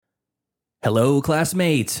Hello,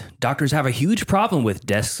 classmates. Doctors have a huge problem with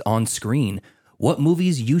desks on screen. What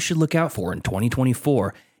movies you should look out for in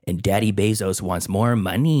 2024? And Daddy Bezos wants more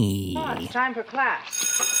money. Come on, it's time for class.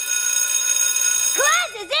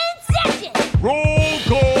 Class is in session! Roll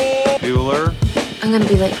call! Bueller? I'm gonna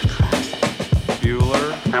be late for class.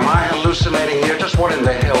 Bueller? Am I hallucinating here? Just what in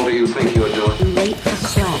the hell do you think you're doing? I'm late for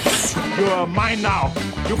class. You are mine now.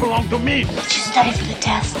 You belong to me. Did you study for the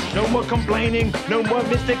test? No more complaining. No more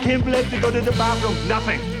Mr. Kimblett to go to the bathroom.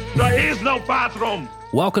 Nothing. There is no bathroom.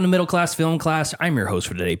 Welcome to Middle Class Film Class. I'm your host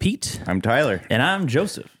for today, Pete. I'm Tyler. And I'm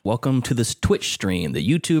Joseph. Welcome to this Twitch stream, the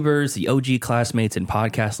YouTubers, the OG classmates in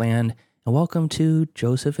podcast land. And welcome to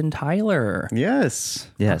Joseph and Tyler. Yes.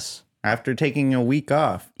 Yes. After taking a week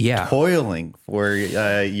off. Yeah. Toiling for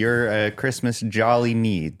your Christmas jolly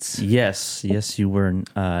needs. Yes. You were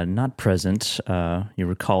not present. You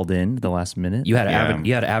were called in the last minute. You had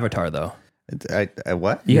an avatar, though.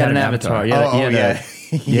 What? You had an avatar. Yeah.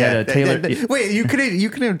 Yeah. Taylor. Wait, you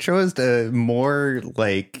could have chose a more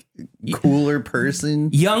like cooler person.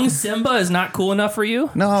 Young Simba is not cool enough for you?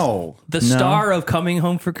 No. The star of Coming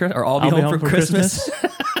Home for Christmas, or I'll Be Home for Christmas.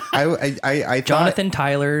 I thought, Jonathan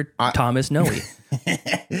Tyler Thomas Noe.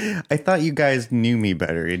 I thought you guys knew me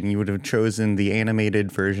better, and you would have chosen the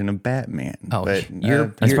animated version of Batman. Oh, but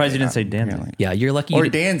I'm surprised you didn't say Danzig. Yeah, you're lucky. Or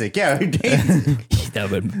Danzig. Yeah, Danzig.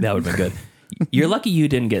 That would have been good. You're lucky you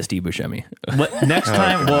didn't get Steve Buscemi. Next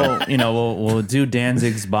time, we'll do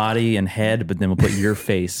Danzig's body and head, but then we'll put your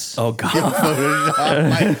face. Oh God, Photoshop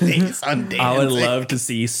my face on Danzig. I would love to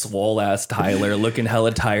see swole ass Tyler looking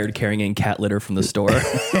hella tired, carrying in cat litter from the store.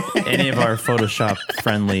 Any of our Photoshop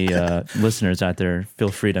friendly listeners out there, feel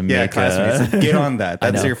free to make classmates, get on that.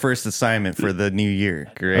 That's your first assignment for the new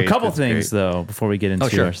year. Great. A couple That's things great. though before we get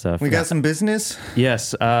into our stuff. We got some business.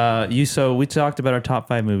 Yes. So we talked about our top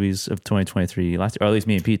 5 movies of 2023 last year, or at least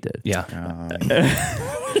me and Pete did. Yeah.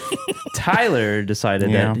 Tyler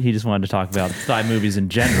decided that he just wanted to talk about 5 movies in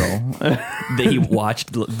general that he watched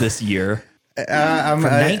this year. From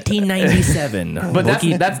 1997. But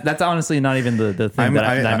that's honestly not even the thing that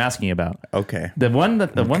I'm asking about. Okay. The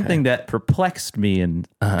one thing that perplexed me and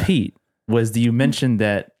Pete was that you mentioned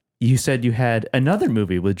that you said you had another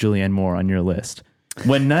movie with Julianne Moore on your list,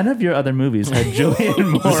 when none of your other movies had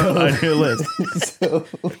Julianne Moore on your list. So,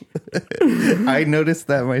 I noticed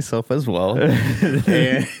that myself as well.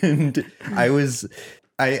 And I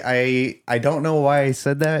don't know why I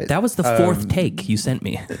said that. That was the fourth take you sent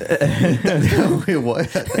me. Wait,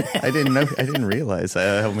 what? I didn't know. I didn't realize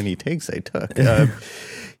how many takes I took.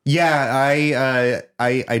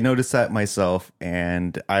 I noticed that myself,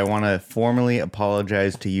 and I want to formally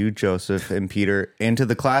apologize to you, Joseph and Peter, and to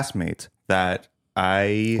the classmates that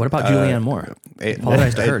What about Julianne Moore?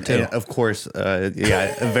 Apologize to her too. Of course, a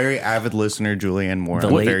very avid listener, Julianne Moore.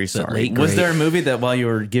 I'm very sorry. Was there a movie that while you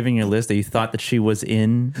were giving your list that you thought that she was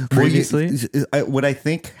in previously? What I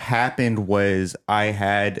think happened was I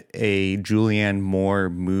had a Julianne Moore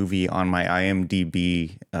movie on my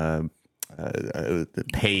IMDb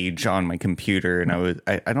page on my computer, and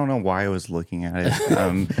I don't know why I was looking at it.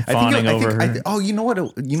 Fawning over her. You know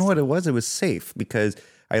what it was? It was safe because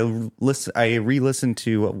I re-listened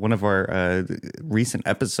to one of our recent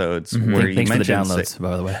episodes where you Thanks for the mentioned downloads,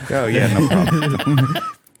 by the way. Oh yeah, no problem.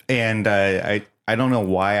 And I don't know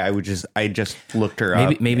why I just looked her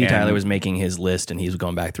up. Maybe Tyler was making his list and he was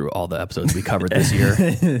going back through all the episodes we covered this year,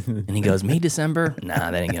 and he goes, May, December?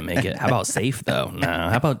 Nah, that ain't gonna make it. How about Safe though? No.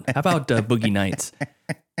 How about Boogie Nights?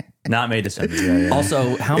 Not May, December. Yeah.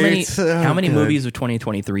 Also, how many movies of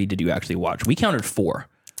 2023 did you actually watch? We counted 4.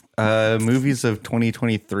 Movies of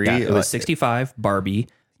 2023. It was 65, Barbie,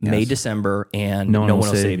 May, December, and No One Will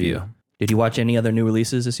Save You. Did you watch any other new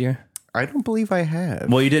releases this year? I don't believe I have.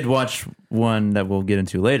 Well, you did watch one that we'll get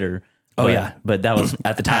into later. But that was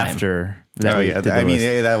at the time. After.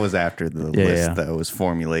 That was after the list that was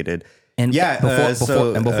formulated. And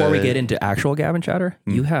before we get into actual Gavin chatter,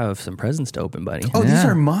 you have some presents to open, buddy. Oh, these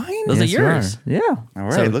are mine? Those are yours. Yeah. All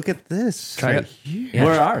right, look at this. Try it. Yeah.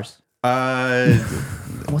 Where are ours?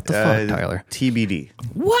 What the fuck, Tyler? TBD.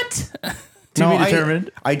 What? To be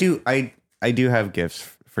determined. I do have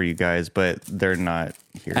gifts for you guys, but they're not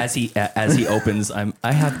here. As he opens,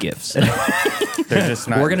 I have gifts. They're just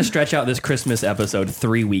not. We're gonna stretch out this Christmas episode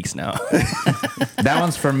 3 weeks now. That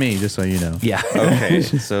one's from me, just so you know. Yeah. Okay.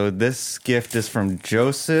 So this gift is from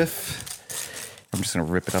Joseph. I'm just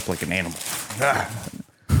gonna rip it up like an animal.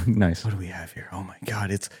 Nice. What do we have here? Oh my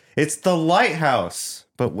God! It's the lighthouse.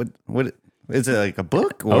 But what is it, like a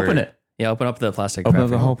book? Or? Open it. Yeah, open up the plastic. Open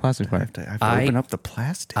up the whole plastic I part. have to open up the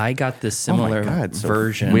plastic. I got this similar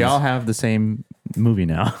version. We all have the same movie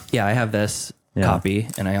now. Yeah, I have this. copy,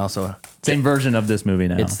 and I also Same version of this movie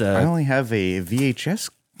now. it's I only have a VHS.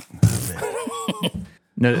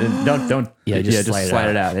 no, don't. just slide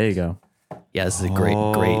it out. There you go. yeah. This is a great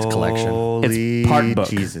collection. Holy It's part book.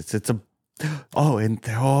 Jesus, it's a.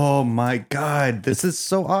 Oh my God, this is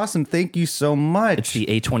so awesome! Thank you so much. It's the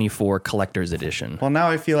A24 collector's edition. Well, now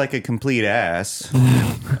I feel like a complete ass.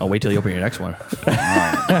 I'll wait till you open your next one.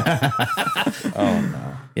 Oh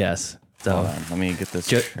no! Yes. So Hold on, let me get this.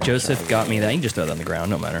 Joseph got me that. You can just throw that on the ground,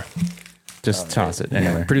 no matter. Just toss it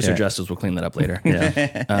anywhere. Producer Justice will clean that up later.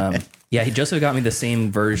 Yeah. Joseph got me the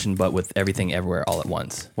same version, but with everything everywhere all at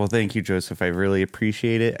once. Well, thank you, Joseph. I really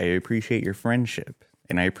appreciate it. I appreciate your friendship,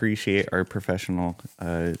 and I appreciate our professional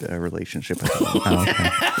relationship. As well. Oh, okay.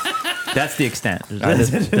 That's the extent.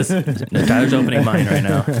 Tyler's opening mine right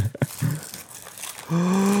now.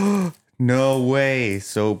 No way.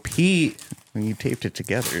 So, Pete, when you taped it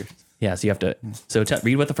together. Yeah, so you have to. So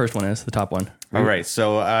read what the first one is, the top one. All right.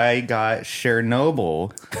 So I got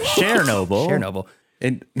Chernobyl. Chernobyl.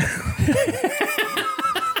 And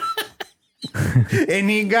and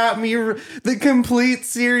he got me the complete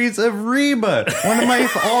series of Reba, one of my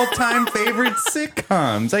all-time favorite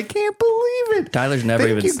sitcoms. I can't believe it. Tyler's never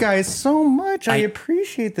Thank even. you guys so much. I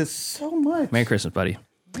appreciate this so much. Merry Christmas, buddy.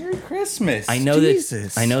 Merry Christmas. I know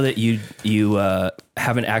Jesus. that. I know that you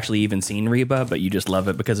haven't actually even seen Reba, but you just love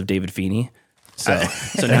it because of David Feeney. So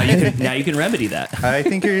now you can remedy that. I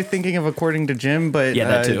think you're thinking of According to Jim, but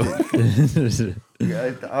Yeah, that too.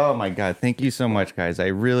 Oh my God! Thank you so much, guys. I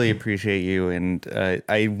really appreciate you, and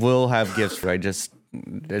I will have gifts for you. I just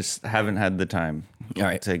haven't had the time. All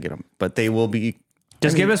right. To get them, but they will be.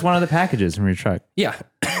 Just give us one of the packages from your truck. Yeah.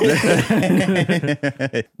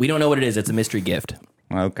 We don't know what it is. It's a mystery gift.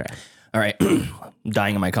 Okay. All right. I'm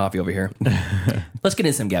dying of my coffee over here. Let's get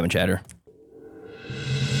into some Gab and Chatter.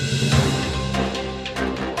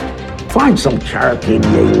 Find some charity, ye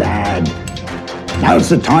lad. Now's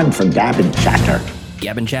the time for Gab and Chatter.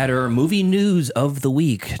 Gab and Chatter, movie news of the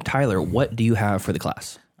week. Tyler, what do you have for the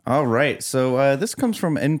class? All right. So this comes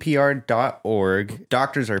from NPR.org.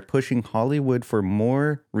 Doctors are pushing Hollywood for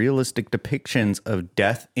more realistic depictions of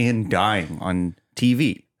death and dying on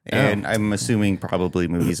TV. And I'm assuming probably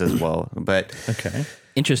movies as well. But Okay.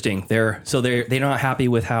 Interesting. They're not happy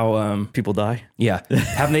with how People die. yeah.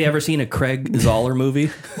 Haven't they ever seen a Craig Zoller movie?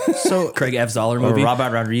 so Craig F. Zoller Or movie?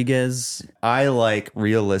 Robert Rodriguez. I like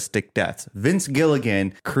realistic deaths. Vince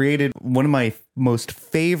Gilligan created one of my most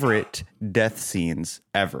favorite death scenes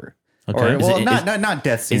ever. Okay. Or, Is well, it- not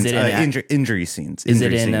death scenes. it in Injury scenes. Is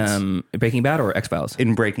it Injury in scenes. Breaking Bad or X-Files?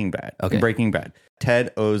 In Breaking Bad. Okay. In Breaking Bad.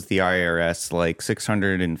 Ted owes the IRS like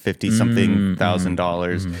 $650 something thousand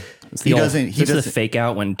dollars. He doesn't. the fake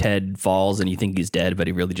out when Ted falls and you think he's dead, but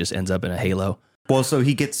he really just ends up in a halo. Well, so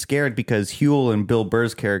he gets scared because Huell and Bill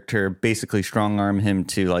Burr's character basically strong arm him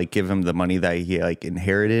to like give him the money that he like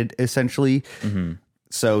inherited essentially.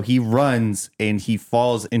 So he runs and he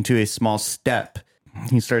falls into a small step.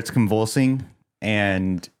 He starts convulsing,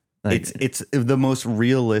 and it's the most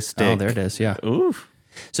realistic. Oh, there it is. Yeah. Oof.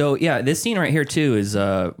 So yeah, this scene right here too is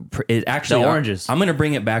actually The oranges. I'm going to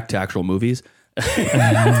bring it back to actual movies. Oh,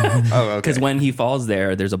 okay. Because when he falls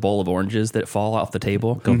there's a bowl of oranges that fall off the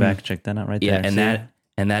table. Go back, check that out right Yeah, there.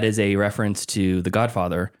 and that is a reference to The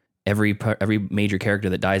Godfather. Every major character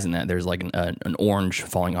that dies in that, there's like an orange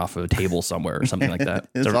falling off of a table somewhere or something like that.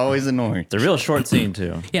 It's always annoying. It's a real short scene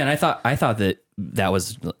too. Yeah, and I thought that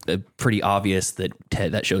was pretty obvious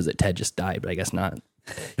that shows that Ted just died, but I guess not.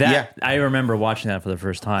 I remember watching that for the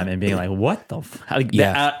first time and being like, "What the?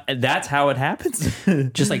 That's how it happens."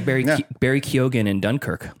 Just like Barry Keoghan in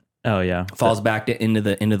Dunkirk Oh yeah, falls back into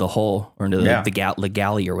the hole or into the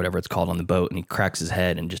galley or whatever it's called on the boat, and he cracks his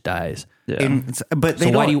head and just dies. Yeah. But So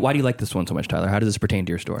why do you like this one so much, Tyler? How does this pertain to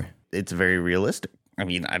your story? It's very realistic. I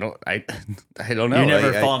mean, I don't know. You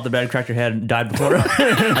never fall off the bed, cracked your head, and died before.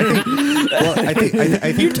 I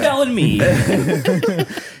think You're telling me.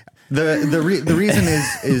 The reason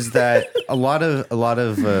is that a lot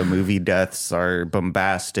of movie deaths are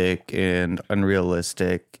bombastic and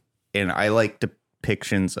unrealistic, and I like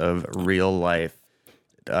depictions of real life.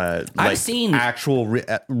 I've seen actual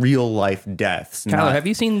real life deaths. Tyler, have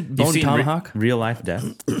you seen Bone Tomahawk? Real life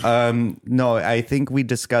death. No, I think we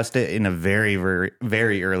discussed it in a very, very,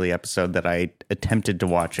 very early episode that I attempted to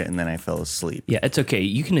watch it and then I fell asleep. Yeah, it's okay.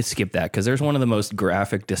 You can skip that because there's one of the most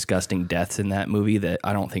graphic, disgusting deaths in that movie that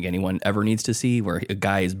I don't think anyone ever needs to see, where a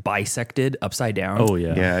guy is bisected upside down. Oh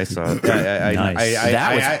yeah. Yeah, I saw it.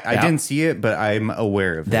 Nice. I didn't see it, but I'm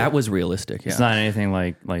aware of it. That was realistic. Yeah. It's not anything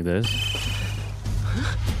like this.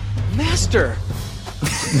 Master!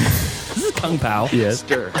 This is Kung Pao. Yes.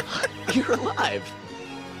 Master! You're alive!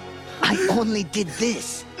 I only did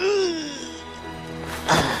this.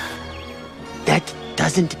 That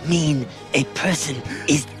doesn't mean a person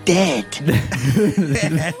is dead.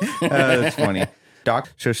 That's funny. Doc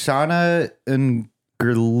Shoshana and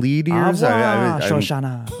Gerlidiers.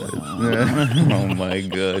 Shoshana. Oh my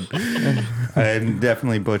god. I'm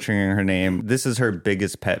definitely butchering her name. This is her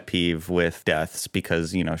biggest pet peeve with deaths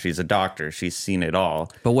because, you know, she's a doctor. She's seen it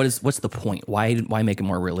all. But what's the point? Why make it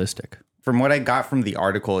more realistic? From what I got from the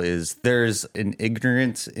article is there's an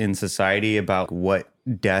ignorance in society about what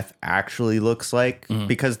death actually looks like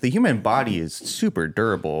because the human body is super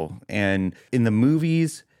durable. And in the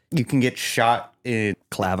movies, you can get shot in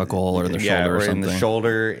Clavicle or the shoulder or something. in the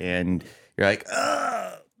shoulder and you're like,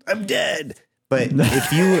 I'm dead. But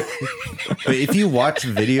if you watch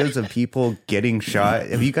videos of people getting shot,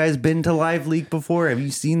 have you guys been to Live Leak before? Have you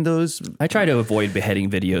seen those? I try to avoid beheading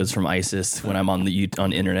videos from ISIS when I'm on the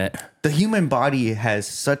internet. The human body has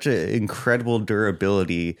such an incredible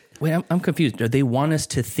durability. Wait, I'm confused. Do they want us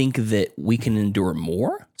to think that we can endure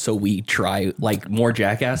more? So we try like more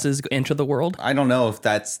jackasses enter the world? I don't know if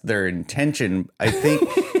that's their intention. I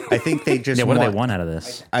think they just What do they want out of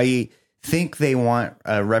this? I think they want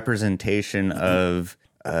a representation of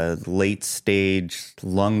late stage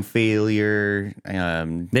lung failure.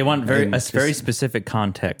 They want very specific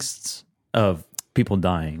contexts of people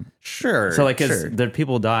dying. Sure. So there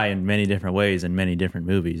people die in many different ways in many different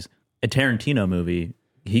movies. A Tarantino movie,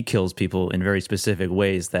 he kills people in very specific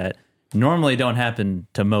ways that normally don't happen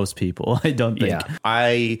to most people. I don't think. Yeah.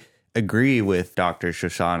 I agree with Dr.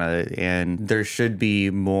 Shoshana, and there should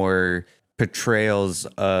be more portrayals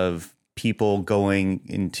of people going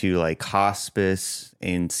into like hospice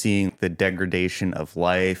and seeing the degradation of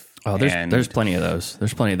life. Oh, there's plenty of those.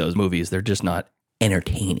 There's plenty of those movies. They're just not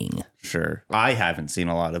entertaining. Sure. I haven't seen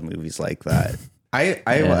a lot of movies like that. I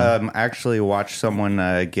actually watched someone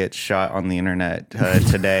get shot on the internet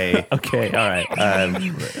today. Okay, all right.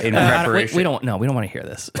 In preparation. We don't want to hear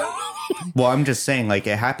this. Well, I'm just saying, like,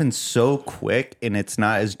 it happens so quick, and it's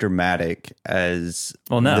not as dramatic as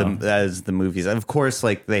as the movies. Of course,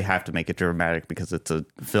 like they have to make it dramatic because it's a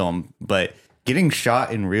film. But getting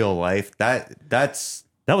shot in real life, that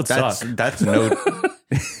would suck. That's no.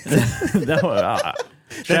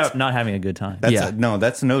 That's not having a good time.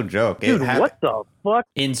 That's no joke. Dude, what the fuck?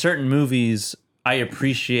 In certain movies, I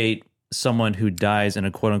appreciate someone who dies in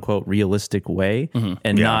a quote unquote realistic way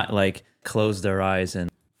and not like close their eyes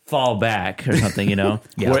and fall back or something, you know?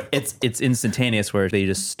 Where it's instantaneous where they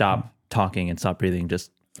just stop talking and stop breathing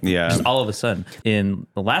just all of a sudden. In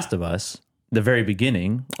The Last of Us, the very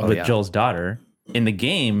beginning with Joel's daughter, in the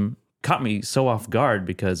game caught me so off guard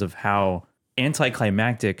because of how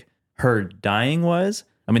anticlimactic her dying was.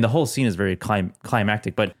 I mean, the whole scene is very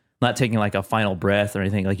climactic, but not taking like a final breath or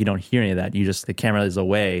anything. Like you don't hear any of that. The camera is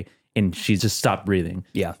away and she's just stopped breathing.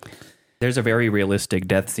 Yeah. There's a very realistic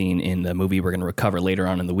death scene in the movie we're going to recover later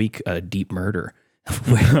on in the week, Deep Murder.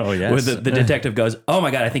 Oh, yes. Where the detective goes, oh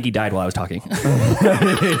my God, I think he died while I was talking.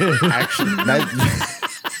 Actually,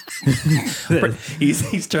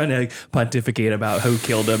 he's trying to pontificate about who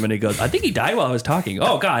killed him, and he goes, I think he died while I was talking.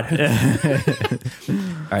 Oh God. All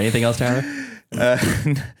right, anything else, Tyler?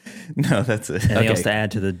 No, that's it. Anything else to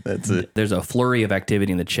add to the... That's it. There's a flurry of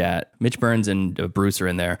activity in the chat. Mitch Burns and Bruce are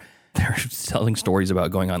in there. They're telling stories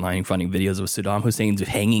about going online and finding videos of Saddam Hussein's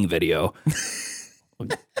hanging video.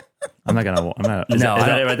 I'm not gonna. Is No,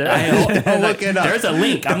 that it right there? Don't look it up. There's a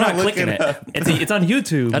link. I'm not clicking it. It's on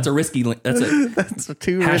YouTube. That's a risky link. That's a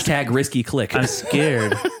too hashtag risky click. I'm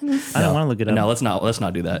scared. I don't want to look it up. No, let's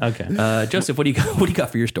not do that. Okay. Joseph, what do you got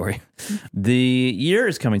for your story? The year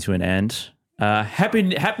is coming to an end. Happy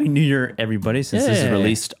New Year, everybody! Since this is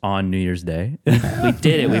released on New Year's Day, We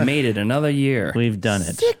did it. We made it another year. we've done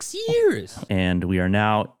it, 6 years. and we are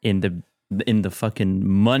now in the fucking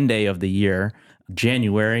Monday of the year,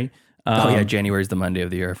 January. January is the Monday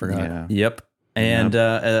of the year. I forgot. Yeah. Yep. And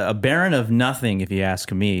a barren of nothing, if you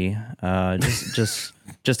ask me.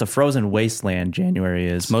 Just a frozen wasteland. January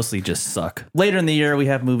is. Mostly just suck. Later in the year, we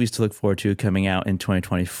have movies to look forward to coming out in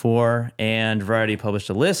 2024. And Variety published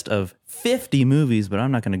a list of 50 movies, but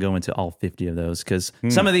I'm not going to go into all 50 of those because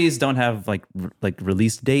some of these don't have like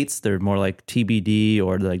release dates. They're more like TBD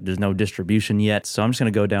or like there's no distribution yet. So I'm just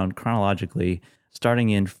going to go down chronologically. Starting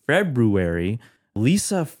in February,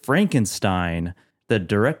 Lisa Frankenstein. The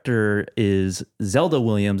director is Zelda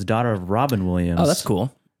Williams, daughter of Robin Williams. Oh, that's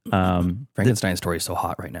cool. Frankenstein's story is so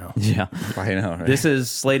hot right now. Yeah. I know, right? This is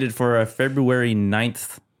slated for a February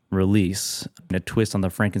 9th release. A twist on the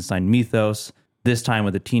Frankenstein mythos, this time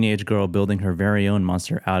with a teenage girl building her very own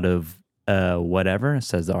monster out of whatever,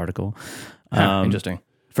 says the article. Interesting.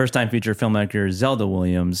 First-time feature filmmaker Zelda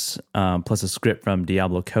Williams, plus a script from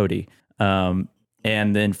Diablo Cody. And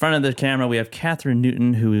in front of the camera, we have Catherine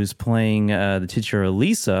Newton, who is playing the titular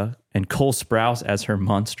Lisa, and Cole Sprouse as her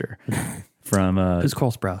monster. From Who's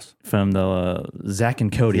Cole Sprouse? From the Zack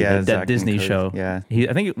and Cody, that Disney show. Yeah,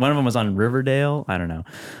 I think one of them was on Riverdale. I don't know.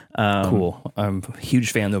 Cool. I'm a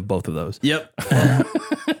huge fan of both of those. Yep.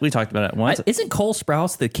 We talked about it once. Isn't Cole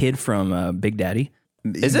Sprouse the kid from Big Daddy?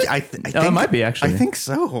 Is it? I think it might be, actually. I think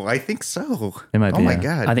so. It might be. Oh my yeah.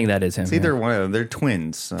 god! I think that is him. It's either one of them. They're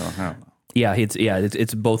twins, so I don't know. Yeah,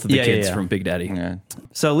 it's both of the kids from Big Daddy. Yeah.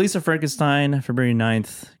 So Lisa Frankenstein, February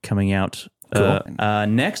 9th, coming out. Cool.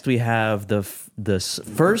 Next, we have the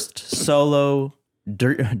first solo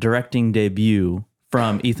directing debut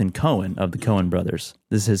from Ethan Coen of the Coen brothers.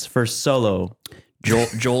 This is his first solo.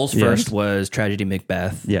 Joel's first was Tragedy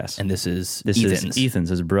Macbeth. Yes. And this is Ethan's,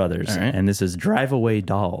 his brothers. All right. And this is Drive Away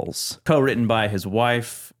Dolls. Co-written by his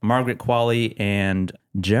wife, Margaret Qualley, and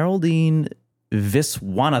Geraldine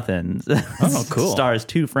Viswanathan. Oh, cool. Stars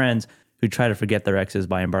two friends who try to forget their exes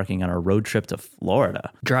by embarking on a road trip to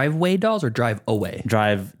Florida. Drive-away dolls or drive away?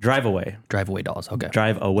 Drive away. Drive-away dolls, okay.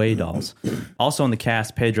 Drive Away Dolls. Also in the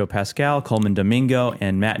cast, Pedro Pascal, Coleman Domingo,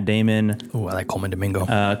 and Matt Damon. Oh, I like Coleman Domingo.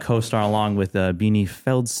 Co-star along with Beanie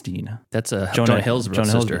Feldstein. That's Jonah Hill's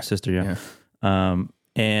sister, yeah.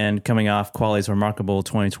 And coming off Qualley's remarkable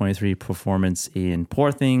 2023 performance in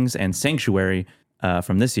Poor Things and Sanctuary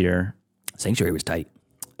from this year. Sanctuary was tight.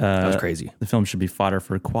 That was crazy. The film should be fodder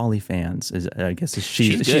for Qualley fans. I guess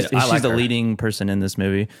she's like the her. leading person in this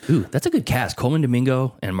movie. Ooh, that's a good cast. Coleman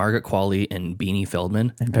Domingo and Margaret Qualley and Beanie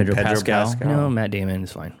Feldman. And Pedro Pascal. No, Matt Damon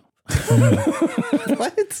is fine.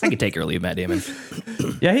 What? I could take or leave Matt Damon.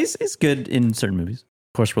 Yeah, he's good in certain movies.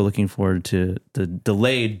 Of course, we're looking forward to the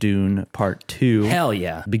delayed Dune Part 2. Hell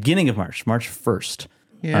yeah. Beginning of March 1st.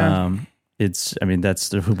 Yeah.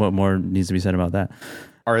 That's what more needs to be said about that.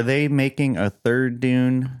 Are they making a third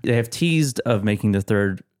Dune? They have teased of making the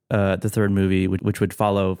third movie, which would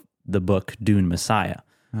follow the book Dune Messiah.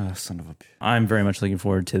 Oh, son of a bitch. I'm very much looking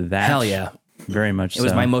forward to that. Hell yeah. Very much It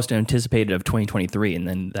was my most anticipated of 2023, and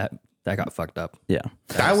then that got fucked up. Yeah.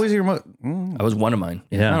 That was your most... That was one of mine.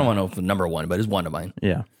 Yeah. I don't want to know if the number one, but it's one of mine.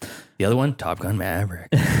 Yeah. The other one, Top Gun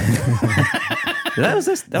Maverick. That was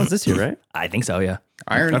this year, right? I think so, yeah.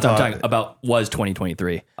 Iron That's what I'm Claw. talking about, was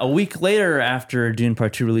 2023. A week later, after Dune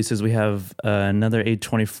Part 2 releases, we have another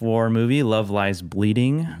A24 movie, Love Lies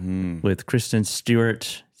Bleeding, with Kristen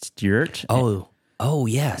Stewart. Oh,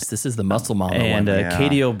 yes. This is the Muscle Mama And one.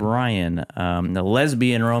 Katie O'Brien, the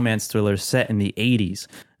lesbian romance thriller set in the 80s.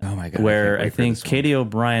 Oh my God. Where can't I wait for think this one. Katie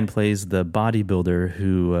O'Brien plays the bodybuilder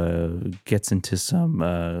who gets into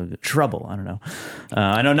some trouble. I don't know.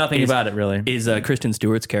 I know nothing about it, really. Is Kristen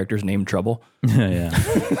Stewart's character's name Trouble? Yeah.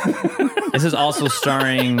 This is also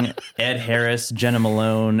starring Ed Harris, Jenna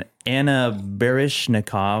Malone, Anna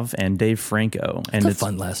Baryshnikov, and Dave Franco. And That's a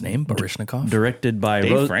fun last name, Baryshnikov. directed by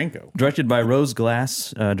Dave Franco. Directed by Rose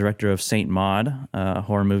Glass, director of Saint Maud, a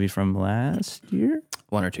horror movie from last year.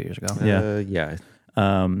 1 or 2 years ago. Yeah.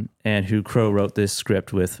 And who co-wrote this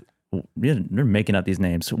script with, they're making up these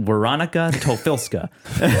names, Veronica Tofilska.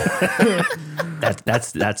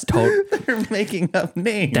 That's total. They're making up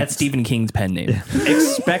names. That's Stephen King's pen name.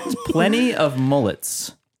 Expect plenty of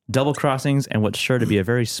mullets, double crossings, and what's sure to be a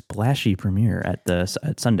very splashy premiere at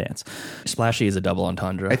Sundance. Splashy is a double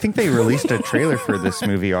entendre. I think they released a trailer for this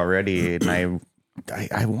movie already, and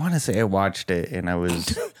I want to say I watched it, and I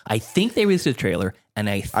was... I think they released a trailer, and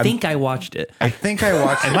I watched it. I think I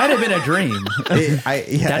watched It might have been a dream.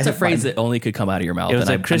 That's a phrase that only could come out of your mouth, It was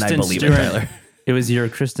and like I Kristen believe Stewart. it, Tyler. It was your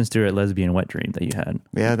Kristen Stewart lesbian wet dream that you had.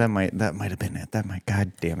 Yeah, that might have been it.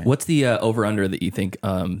 God damn it. What's the over-under that you think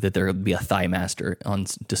that there will be a thigh master on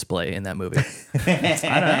display in that movie? I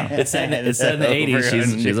don't know. It's set in the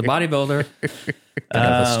 80s. She's a bodybuilder.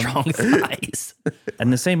 Strong thighs.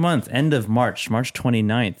 And the same month, end of March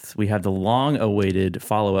 29th, we have the long-awaited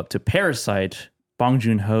follow-up to Parasite, Bong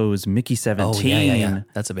Joon-ho's Mickey 17. Oh, yeah.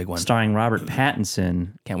 That's a big one. Starring Robert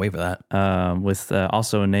Pattinson. Can't wait for that. With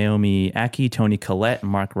also Naomi Aki, Toni Collette,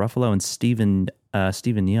 Mark Ruffalo, and Stephen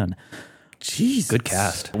Yeun. Jeez. Good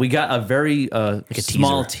cast. We got a very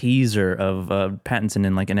small teaser. teaser of Pattinson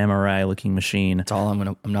in like an MRI looking machine. That's all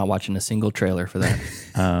I'm not watching a single trailer for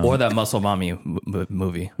that. Or that Muscle Mommy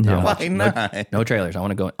movie. Why not? No trailers. I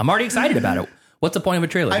want to go. I'm already excited about it. What's the point of a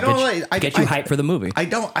trailer? Get you hyped for the movie. I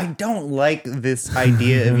don't like this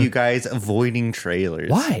idea of you guys avoiding trailers.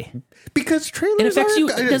 Why? Because trailers It affects you.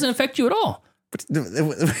 are- It doesn't affect you at all.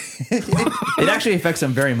 It actually affects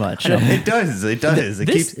him very much. It does. It does.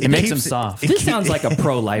 It makes him soft. This sounds like a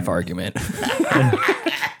pro-life argument.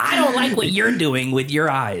 I don't like what you're doing with your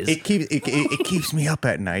eyes. It keeps me up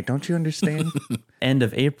at night. Don't you understand? End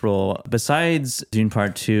of April, besides Dune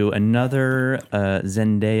Part 2, another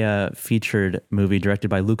Zendaya featured movie directed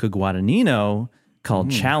by Luca Guadagnino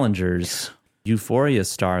called Challengers. Euphoria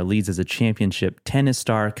star leads as a championship tennis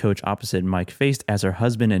star coach opposite Mike Feist as her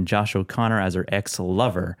husband and Josh O'Connor as her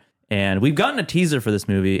ex-lover. And we've gotten a teaser for this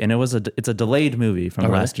movie, and it's a delayed movie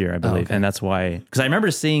from last year, I believe. And that's why, because I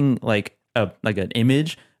remember seeing like an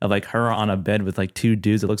image of like her on a bed with like two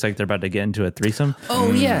dudes. It looks like they're about to get into a threesome.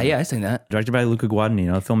 Oh yeah, I seen that. Directed by Luca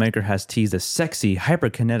Guadagnino, the filmmaker has teased a sexy,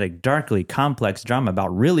 hyperkinetic, darkly complex drama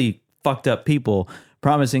about really fucked up people,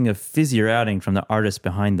 promising a fizzier outing from the artist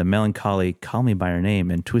behind the melancholy Call Me By Your Name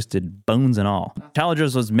and Twisted Bones and All.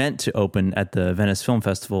 Challengers was meant to open at the Venice Film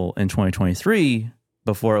Festival in 2023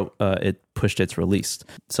 before it pushed its release.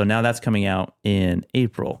 So now that's coming out in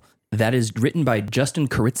April. That is written by Justin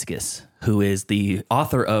Kuritzkis, who is the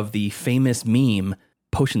author of the famous meme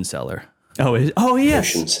Potion Seller. Oh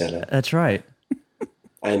yes. Potion Seller. That's right.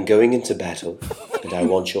 I am going into battle, and I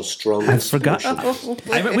want your strongest. I forgot.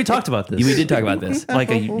 potion. We talked about this. We did talk about this.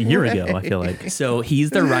 Like a year ago, I feel like. So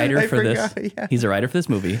he's the writer for forgot, this. yeah. He's the writer for this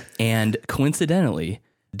movie. And coincidentally,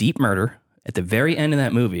 Deep Murder, at the very end of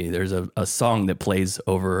that movie, there's a song that plays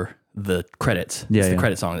over the credits. Yeah, it's the yeah.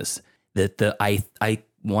 credit song. I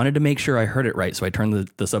wanted to make sure I heard it right, so I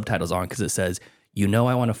turned the subtitles on because it says, "You know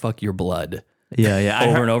I want to fuck your blood." Yeah.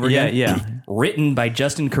 Over and over again. Yeah. Written by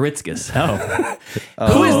Justin Kuritzkis.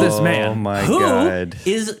 Who is this man? Oh my Who God.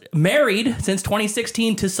 is married since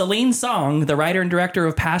 2016 to Celine Song, the writer and director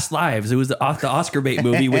of Past Lives. It was the Oscar bait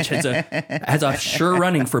movie, which has a sure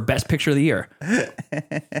running for Best Picture of the Year.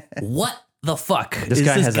 What the fuck is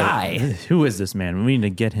this guy? Who is this man? We need to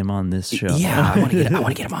get him on this show. Yeah, I want to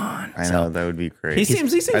get him on. I know, that would be great. He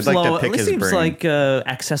seems I'd like low. to pick He his seems brain. like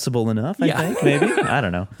accessible enough. I think maybe. I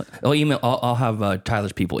don't know. I'll have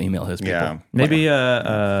Tyler's people email his people. Yeah. Maybe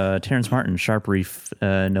Terrence Martin, Sharp Reef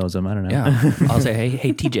knows him. I don't know. Yeah, I'll say,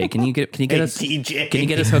 hey TJ, can you get us TJ. can you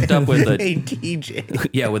get us hooked up with Hey, TJ.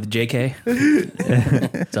 yeah, with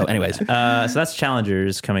JK? So, anyways, So that's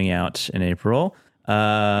Challengers coming out in April.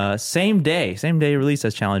 Same day release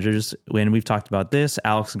as Challengers. When we've talked about this,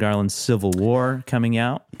 Alex Garland's Civil War coming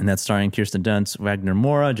out, and that's starring Kirsten Dunst, Wagner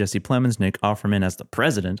Moura, Jesse Plemons, Nick Offerman as the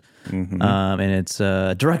president. And it's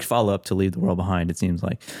a direct follow-up to Leave the World Behind, it seems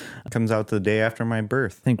like. Comes out the day after my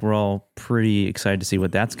birth. I think we're all pretty excited to see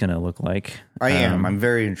what that's going to look like. I am. I'm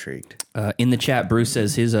very intrigued. in the chat, Bruce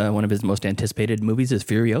says his one of his most anticipated movies is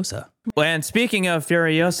Furiosa. Well, and speaking of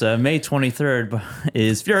Furiosa, May 23rd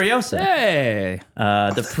is Furiosa. Hey,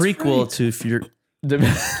 The prequel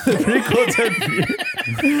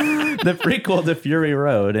to Fury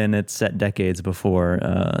Road, and it's set decades before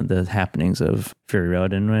the happenings of Fury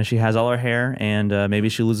Road, and she has all her hair, and maybe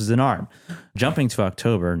she loses an arm. Jumping to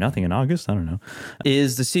October, nothing in August, I don't know,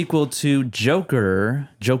 is the sequel to Joker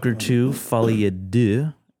 2, Folie à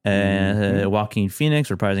Deux, Joaquin Phoenix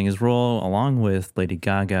reprising his role, along with Lady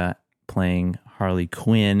Gaga playing Harley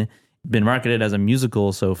Quinn. Been marketed as a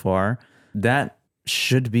musical so far. That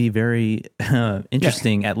should be very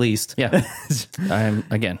interesting, at least. yeah.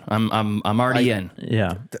 I'm already in.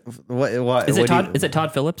 Yeah. What Is it Todd? Is it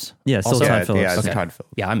Todd Phillips? Yeah, still Also- Todd Phillips. Yeah, it's Okay. Todd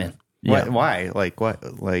Phillips. Yeah, I'm in. Yeah. Why? Like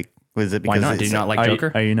what? Like was it Why because not? Do you not like Are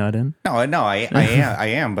Joker? you not in? No, I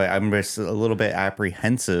am, but I'm just a little bit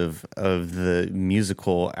apprehensive of the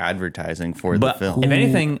musical advertising for the But film. if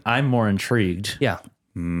anything, I'm more intrigued. Yeah.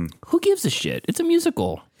 Who gives a shit? It's a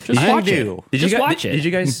musical. Just I watch do. it. Just watch it. Did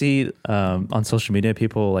you guys see on social media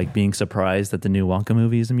people like being surprised that the new Wonka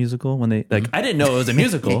movie is a musical when they like? I didn't know it was a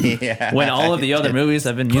musical. Yeah. When all of the other movies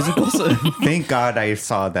have been musicals. Thank God I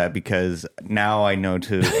saw that, because now I know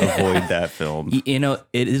to avoid that film. You know,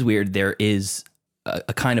 it is weird. There is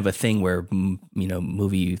a kind of a thing where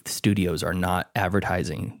movie studios are not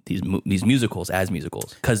advertising these musicals as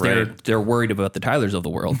musicals because they're worried about the Tylers of the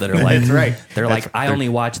world that are like That's right. They're like, I only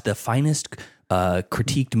watch the finest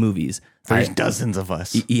critiqued movies. There's dozens of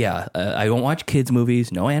us. Yeah, I don't watch kids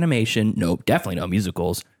movies. No animation. No, definitely no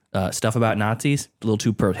musicals. Stuff about Nazis, a little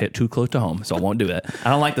too close to home, so I won't do it.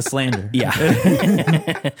 I don't like the slander. Yeah,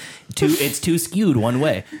 it's too skewed one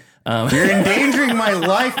way. You're endangering my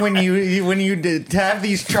life when you have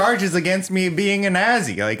these charges against me being a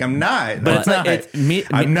Nazi. Like, I'm not. But it's not.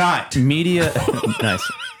 I'm not. Media. Nice.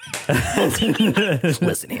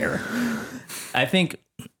 Listen here. I think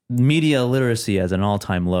media literacy as an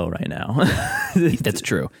all-time low right now. That's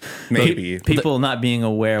true. Maybe. People not being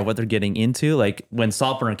aware of what they're getting into. Like when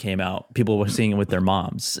Saltburn came out, people were seeing it with their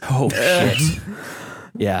moms. Oh shit.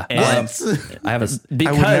 Yeah. And I have a.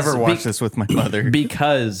 I would never watch this with my mother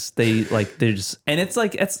because they like they're just, and it's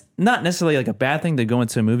like it's not necessarily like a bad thing to go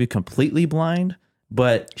into a movie completely blind,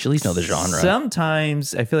 but you should at least know the genre.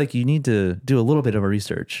 Sometimes I feel like you need to do a little bit of a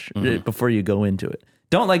research before you go into it.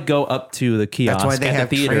 Don't like go up to the kiosk. That's why they at have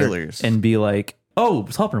the theater trailers and be like, "Oh,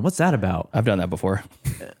 Saltburn, what's that about?" I've done that before.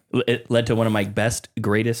 It led to one of my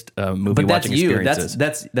greatest movie watching experiences.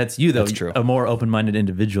 That's you though. That's true. A more open-minded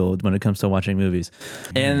individual when it comes to watching movies.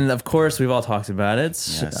 And of course, we've all talked about it.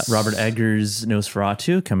 Yes. Robert Eggers'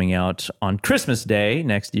 Nosferatu coming out on Christmas Day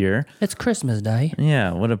next year. It's Christmas Day.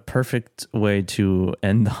 Yeah, what a perfect way to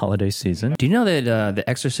end the holiday season. Do you know that The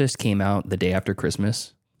Exorcist came out the day after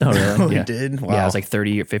Christmas? Oh, really? It did? Wow. Yeah, it was like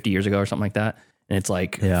 30 or 50 years ago or something like that. And it's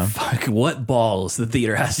like, fuck, what balls the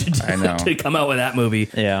theater has to do I know. to come out with that movie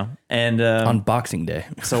Yeah, and on Boxing Day.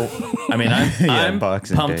 so I mean, I'm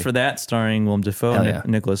Boxing pumped Day. for that, starring Willem Dafoe, Hell yeah.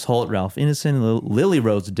 Nicholas Hoult, Ralph Ineson, Lily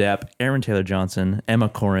Rose Depp, Aaron Taylor Johnson, Emma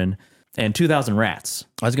Corrin, and 2,000 Rats.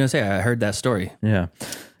 I was going to say, I heard that story. Yeah.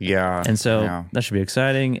 Yeah. And so yeah. that should be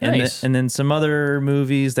exciting. Nice. And then some other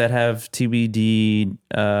movies that have TBD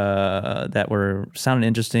that were sounding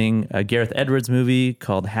interesting. A Gareth Edwards movie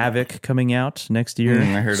called Havoc coming out next year.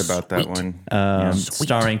 I heard about that one.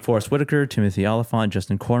 Starring Forrest Whitaker, Timothy Olyphant,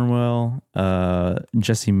 Justin Cornwell,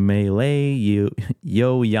 Jesse Melee,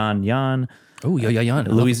 Yo Yan Yan, Oh, Yo Yo Yan.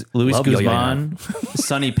 Luis Love Yo Yo Guzman,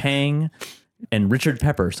 Sonny Pang, and Richard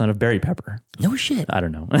Pepper, son of Barry Pepper. No shit. I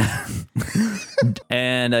don't know.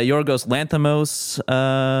 And Yorgos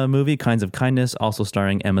Lanthimos movie, Kinds of Kindness, also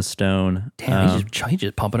starring Emma Stone. Damn, he's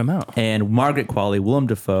just pumping them out. And Margaret Qualley, Willem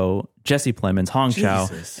Dafoe, Jesse Plemons, Hong Chow,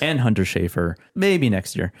 and Hunter Schafer, maybe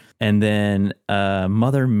next year. And then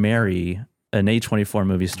Mother Mary, an A24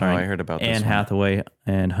 movie starring I heard about this Anne one. Hathaway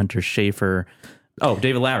and Hunter Schafer. Oh,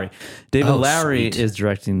 David Lowery. David Lowery sweet. is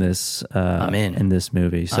directing this in. this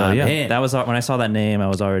movie. So I'm yeah, in. that was when I saw that name, I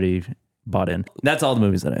was already bought in. That's all the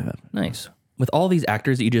movies that I have. Nice. With all these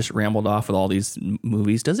actors that you just rambled off with all these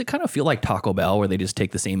movies, does it kind of feel like Taco Bell where they just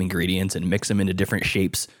take the same ingredients and mix them into different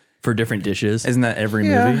shapes for different dishes? Isn't that every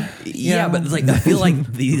movie? Yeah, but it's like I feel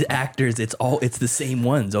like these actors, it's the same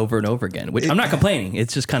ones over and over again. Which I'm not complaining.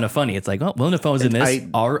 It's just kind of funny. It's like, oh, Willem Dafoe's in this.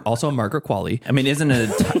 Also Margaret Qualley. I mean,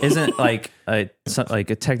 isn't like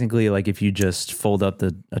technically like if you just fold up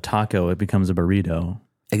a taco, it becomes a burrito.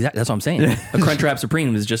 Exactly. That's what I'm saying. A Crunchwrap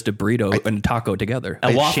Supreme is just a burrito and a taco together.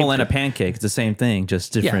 A waffle and a pancake. It's the same thing,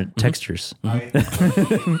 just different textures.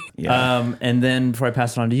 And then before I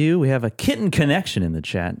pass it on to you, we have a Kitten Connection in the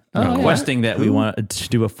chat requesting that we want to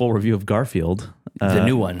do a full review of Garfield. The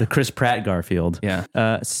new one. The Chris Pratt Garfield.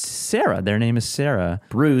 Yeah. Sarah, their name is Sarah.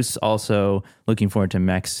 Bruce also looking forward to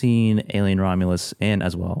Maxine, Alien Romulus, and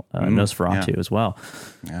as well Nosferatu as well.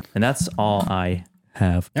 Yeah. And that's all I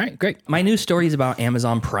have. All right, great. My news story is about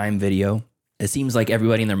Amazon Prime Video. It seems like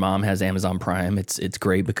everybody and their mom has Amazon Prime. It's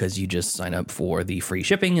great because you just sign up for the free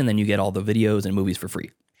shipping and then you get all the videos and movies for free.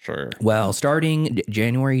 Sure. Well, starting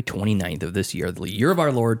January 29th of this year, the year of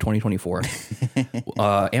our Lord 2024,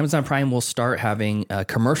 Amazon Prime will start having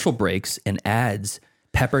commercial breaks and ads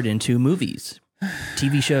peppered into movies,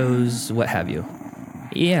 TV shows, what have you.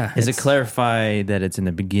 Yeah. Is it clarify that it's in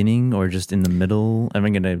the beginning or just in the middle? Am I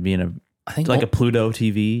going to be in I think a Pluto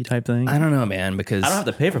TV type thing? I don't know, man, because I don't have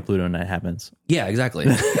to pay for Pluto when that happens. Yeah, exactly.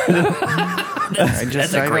 That's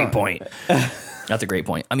a great point. That's a great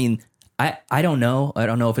point. I mean, I don't know. I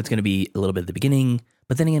don't know if it's going to be a little bit at the beginning,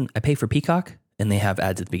 but then again, I pay for Peacock and they have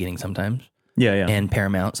ads at the beginning sometimes. Yeah. And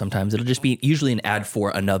Paramount sometimes. It'll just be usually an ad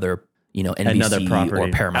for another, NBC another property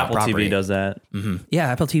or Paramount Apple property. TV does that. Mm-hmm. Yeah,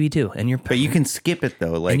 Apple TV too. And but you can skip it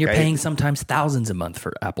though. Like, and you're paying sometimes thousands a month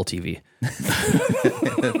for Apple TV.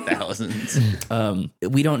 Thousands.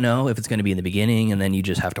 We don't know if it's going to be in the beginning, and then you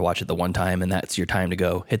just have to watch it the one time, and that's your time to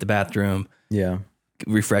go hit the bathroom. Yeah.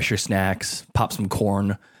 Refresh your snacks, pop some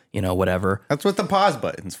corn, whatever. That's what the pause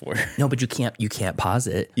button's for. No, but you can't pause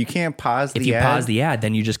it. You can't pause the ad. If you pause the ad,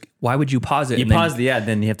 then why would you pause it? You pause the ad,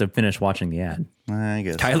 then you have to finish watching the ad. I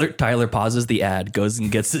guess. Tyler pauses the ad, goes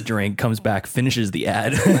and gets the drink, comes back, finishes the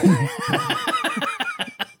ad.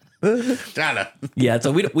 Shut up. Yeah,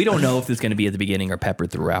 so we don't know if it's going to be at the beginning or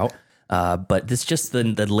peppered throughout. But this is just the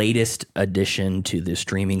latest addition to the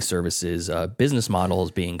streaming services business model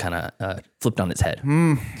is being kind of flipped on its head.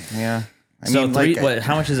 Yeah. How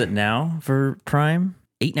much is it now for Prime?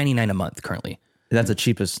 $8.99 a month currently. That's the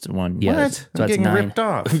cheapest one. Yeah, What? so I'm that's getting $9. ripped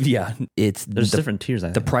off. Yeah, There's different tiers. I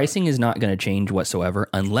think. The pricing is not going to change whatsoever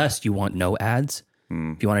unless you want no ads.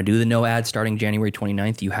 If you want to do the no ads starting January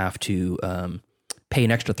 29th, you have to pay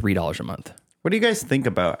an extra $3 a month. What do you guys think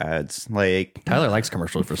about ads? Like, Tyler likes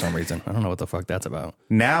commercials for some reason. I don't know what the fuck that's about.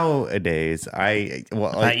 nowadays, I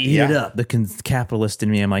eat it up. The capitalist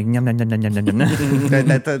in me, I'm like, yum, yum, yum, yum, yum,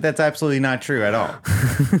 yum. That's absolutely not true at all.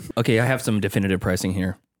 Okay, I have some definitive pricing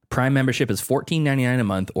here. Prime membership is $14.99 a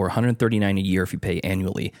month or $139 a year if you pay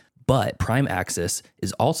annually. But Prime Access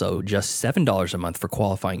is also just $7 a month for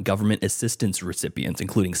qualifying government assistance recipients,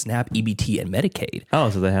 including SNAP, EBT, and Medicaid. Oh,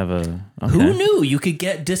 so they have a... Okay. Who knew you could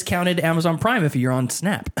get discounted Amazon Prime if you're on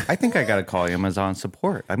SNAP? I think I got to call Amazon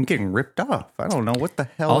support. I'm getting ripped off. I don't know what the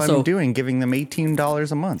hell Also, I'm doing giving them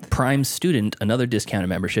 $18 a month. Prime Student, another discounted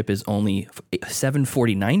membership, is only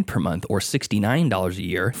 $7.49 per month or $69 a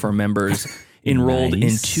year for members... enrolled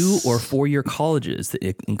in 2 or 4 year colleges that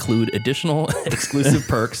include additional exclusive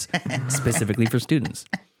perks specifically for students.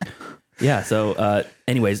 Yeah. So,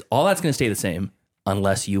 anyways, all that's going to stay the same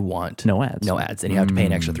unless you want no ads. No ads, and you have to pay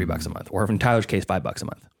an extra $3 a month, or in Tyler's case, $5 a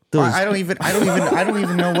month. I don't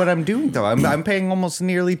even know what I'm doing though. I'm paying almost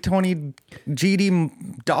nearly $20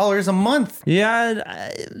 GD a month. Yeah,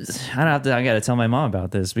 I got to tell my mom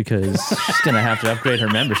about this because she's gonna have to upgrade her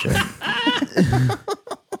membership.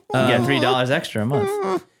 You get $3 extra a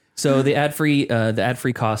month. So the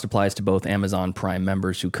ad-free cost applies to both Amazon Prime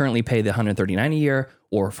members who currently pay the $139 a year,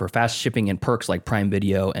 or for fast shipping and perks like Prime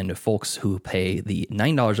Video, and to folks who pay the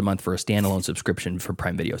 $9 a month for a standalone subscription for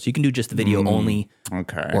Prime Video. So you can do just the video only,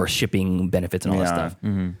 or shipping benefits and all that stuff.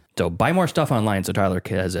 So buy more stuff online so Tyler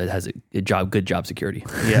has a good job security.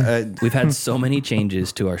 Yeah, we've had so many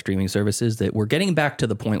changes to our streaming services that we're getting back to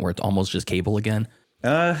the point where it's almost just cable again.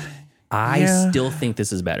 I still think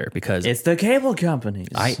this is better because it's the cable companies.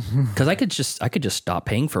 Because I could just stop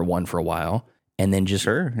paying for one for a while and then just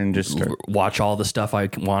watch all the stuff I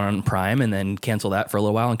want on Prime and then cancel that for a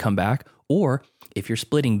little while and come back. Or if you're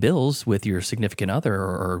splitting bills with your significant other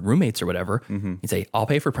or roommates or whatever, you say, I'll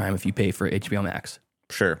pay for Prime if you pay for HBO Max.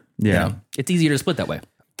 Sure. Yeah. You know, it's easier to split that way.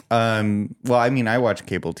 Well, I mean, I watch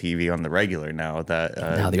cable TV on the regular now. Now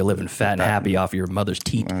that you're living fat and happy off your mother's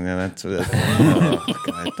teat. God,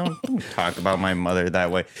 don't talk about my mother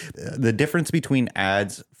that way. The difference between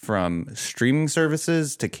ads from streaming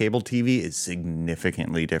services to cable TV is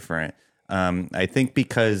significantly different. I think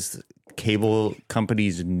because cable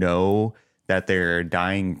companies know that they're a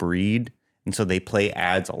dying breed, and so they play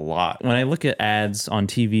ads a lot. When I look at ads on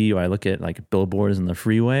TV or I look at like billboards in the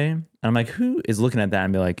freeway, I'm like, who is looking at that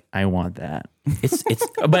and be like, I want that? It's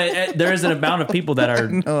but there is an amount of people that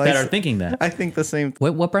are thinking that. I think the same.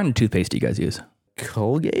 What brand of toothpaste do you guys use?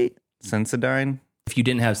 Colgate? Sensodyne? If you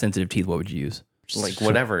didn't have sensitive teeth, what would you use? Like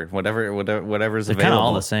whatever's available. Kind of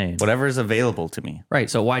all the same. Whatever's available to me. Right.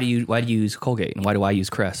 So why do you use Colgate and why do I use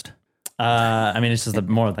Crest? I mean, it's just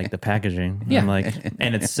more like the packaging. Yeah. I'm like,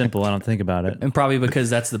 and it's simple. I don't think about it. And probably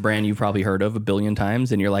because that's the brand you've probably heard of a billion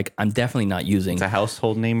times, and you're like, I'm definitely not using. It's a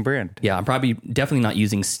household name brand. Yeah, I'm definitely not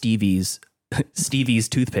using Stevie's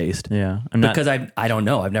toothpaste. Yeah, because I don't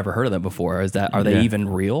know. I've never heard of them before. Are they even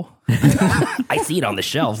real? I see it on the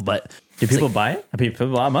shelf, but do people buy it? People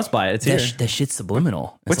must buy it. It's here. That shit's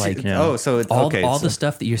subliminal. It's so it's all the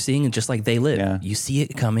stuff that you're seeing, and just like they live, you see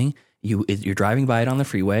it coming. You're driving by it on the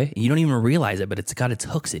freeway, and you don't even realize it, but it's got its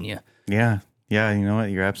hooks in you. Yeah. Yeah, you know what?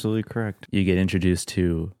 You're absolutely correct. You get introduced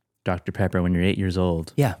to Dr. Pepper when you're 8 years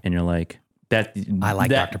old. Yeah. And you're like, I like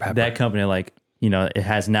Dr. Pepper. That company, like, it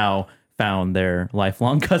has now found their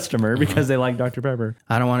lifelong customer because they like Dr. Pepper.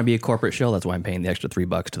 I don't want to be a corporate shill. That's why I'm paying the extra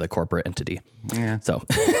 $3 to the corporate entity. Yeah. So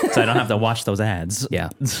I don't have to watch those ads. Yeah.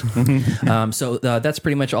 So that's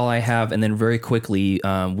pretty much all I have. And then very quickly,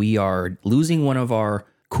 we are losing one of our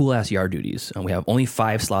cool ass yard duties. We have only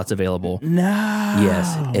 5 slots available. No.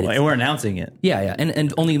 Yes. And we're announcing it. Yeah.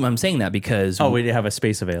 And only I'm saying that because we have a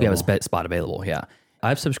space available. We have a spot available. Yeah.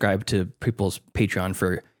 I've subscribed to people's Patreon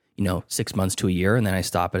for 6 months to a year, and then I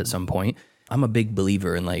stop it at some point. I'm a big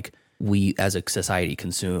believer in we as a society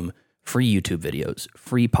consume free YouTube videos,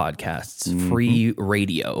 free podcasts, free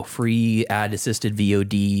radio, free ad assisted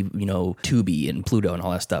VOD, Tubi and Pluto and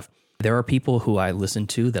all that stuff. There are people who I listen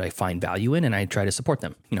to that I find value in, and I try to support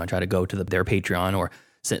them. I try to go to their Patreon or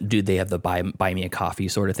they have the buy me a coffee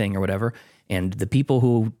sort of thing or whatever. And the people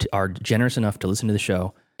who are generous enough to listen to the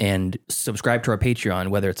show and subscribe to our Patreon,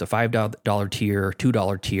 whether it's a $5 tier,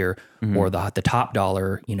 $2 tier, or the top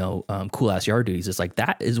dollar, cool ass yard duties, it's like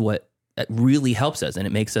that is what really helps us, and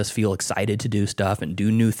it makes us feel excited to do stuff and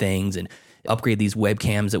do new things and upgrade these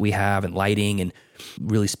webcams that we have and lighting and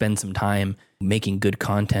really spend some time making good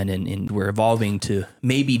content. And we're evolving to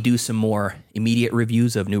maybe do some more immediate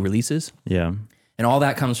reviews of new releases. Yeah. And all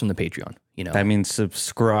that comes from the Patreon. That means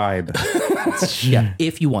subscribe. Yeah,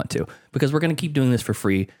 if you want to, because we're going to keep doing this for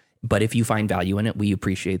free. But if you find value in it, we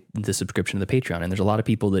appreciate the subscription to the Patreon. And there's a lot of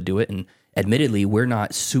people that do it. And admittedly, we're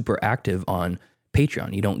not super active on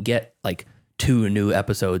Patreon. You don't get like 2 new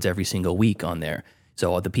episodes every single week on there.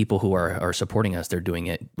 So the people who are supporting us, they're doing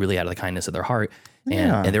it really out of the kindness of their heart.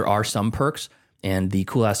 And there are some perks. And the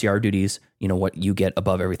cool ass yard duties, what you get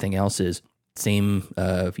above everything else is same,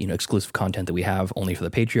 exclusive content that we have only for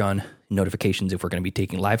the Patreon, notifications if we're going to be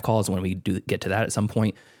taking live calls when we do get to that at some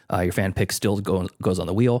point. Your fan pick still goes on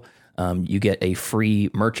the wheel. You get a free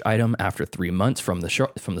merch item after 3 months from the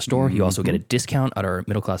store. You also get a discount at our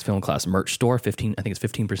middle class film class merch store. 15%, I think it's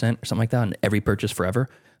 15% or something like that on every purchase forever.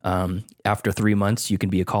 After 3 months, you can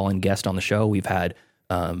be a call-in guest on the show. We've had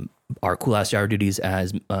our cool ass yard duties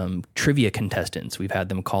as trivia contestants. We've had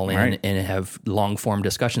them call in and have long form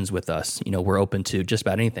discussions with us. We're open to just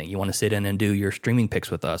about anything. You want to sit in and do your streaming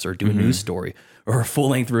picks with us, or do a news story, or a full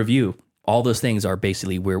length review. All those things are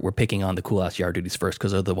basically we're picking on the cool ass yard duties first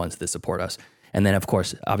because they're the ones that support us. And then of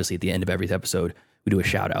course, obviously at the end of every episode, we do a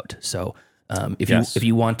shout out. So if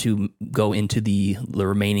you want to go into the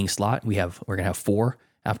remaining slot, we're gonna have 4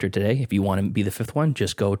 after today. If you want to be the 5th one,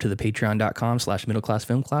 just go to the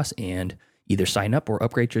patreon.com/middleclassfilmclass and either sign up or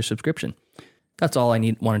upgrade your subscription. That's all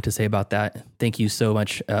I wanted to say about that. Thank you so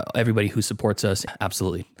much, everybody who supports us.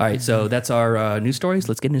 Absolutely. All right, so that's our news stories.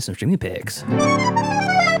 Let's get into some streaming picks.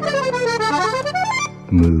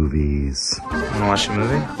 Movies. Wanna watch a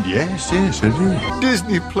movie? Yes, indeed.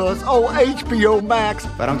 Disney Plus. Oh, HBO Max.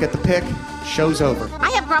 If I don't get the pick, show's over. I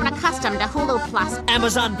have grown accustomed to Hulu Plus.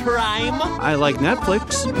 Amazon Prime. I like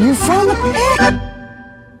Netflix. You found the pick.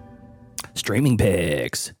 Streaming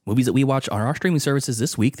picks. Movies that we watch on our streaming services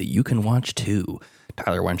this week that you can watch too.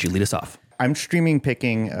 Tyler, why don't you lead us off? I'm streaming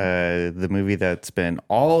picking the movie that's been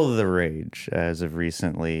all the rage as of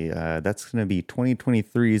recently. That's going to be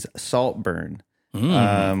 2023's Saltburn.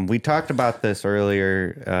 We talked about this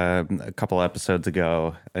earlier a couple episodes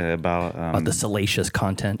ago about the salacious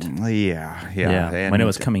content. Yeah. And when it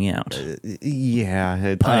was coming out.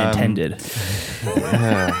 Pun intended.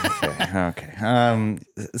 Okay.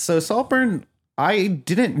 So Saltburn, I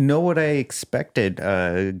didn't know what I expected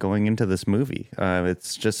going into this movie.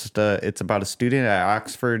 It's just it's about a student at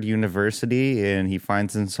Oxford University, and he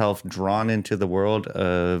finds himself drawn into the world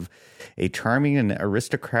of a charming and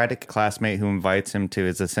aristocratic classmate who invites him to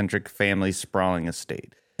his eccentric family's sprawling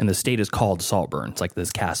estate. And the state is called Saltburn. It's like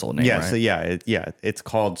this castle name, right? So it's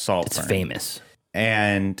called Saltburn. It's famous.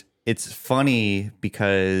 And it's funny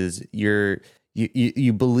because you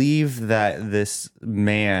believe that this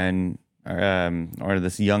man or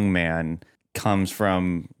this young man comes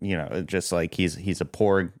from, just like he's a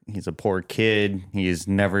poor kid. He's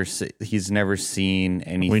never seen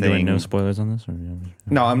anything. Are we doing no spoilers on this? Or?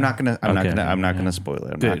 No, I'm not gonna spoil it. I'm not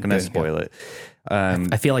gonna spoil it.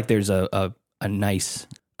 I feel like there's a nice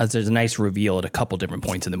reveal at a couple different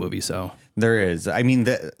points in the movie. So there is. I mean,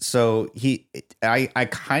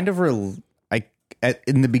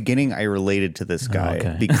 in the beginning I related to this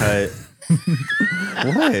guy because.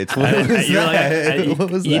 What was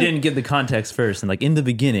that? You didn't give the context first, and like in the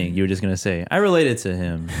beginning, you were just gonna say, "I related to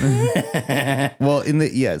him." Well, in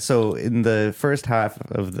the first half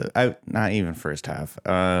of not even first half,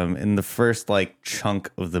 in the first like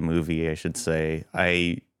chunk of the movie, I should say,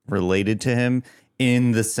 I related to him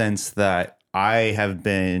in the sense that I have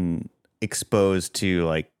been exposed to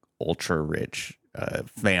like ultra rich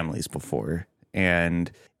families before,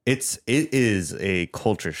 and it is a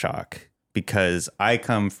culture shock. Because I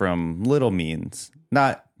come from little means,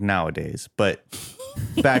 not nowadays, but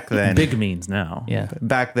back then. Big means now. Yeah.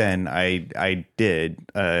 Back then, I did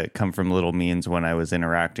come from little means when I was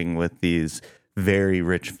interacting with these very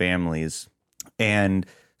rich families. And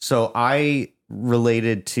so I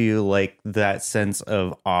related to like that sense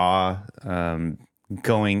of awe,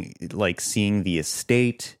 going, like seeing the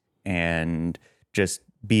estate and just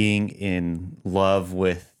being in love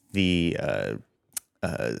with the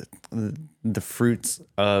fruits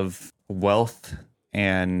of wealth,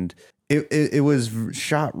 and it was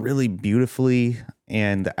shot really beautifully,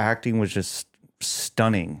 and the acting was just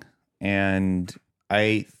stunning. And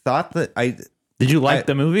I thought that did you like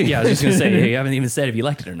the movie? Yeah, I was just gonna say you haven't even said if you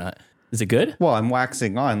liked it or not. Is it good? Well, I'm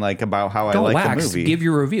waxing on like about how Don't I like wax. the movie. Give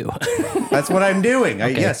your review. That's what I'm doing.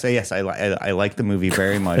 Okay. Yes, I like the movie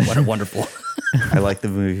very much. Wonderful. I like the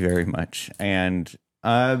movie very much, and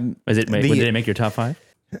did it make your top 5?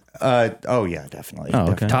 Oh yeah, definitely.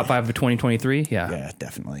 Oh, okay. Top 5 of 2023. Yeah,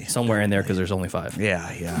 definitely. Somewhere in there because there's only 5.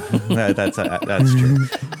 Yeah. That's true.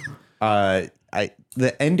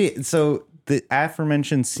 The ending. So the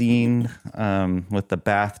aforementioned scene with the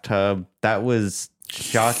bathtub, that was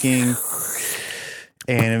shocking,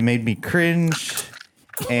 and it made me cringe.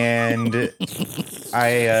 And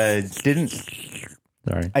I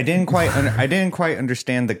didn't quite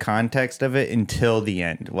understand the context of it until the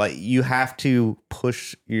end. Like, you have to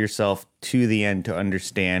push yourself to the end to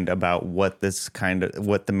understand about what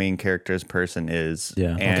the main character's person is.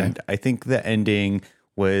 Yeah. And I think the ending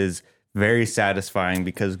was very satisfying,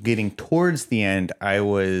 because getting towards the end, I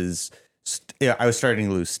was starting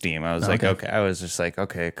to lose steam. I was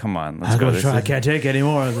okay, come on, let's go. I can't take any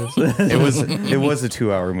more of this. It was a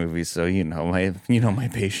 2-hour movie, so my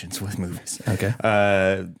patience with movies. Okay.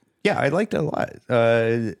 Yeah, I liked it a lot.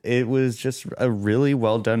 It was just a really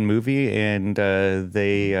well done movie, and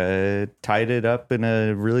they tied it up in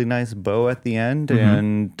a really nice bow at the end.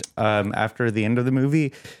 Mm-hmm. And after the end of the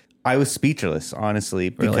movie, I was speechless, honestly,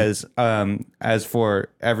 because as for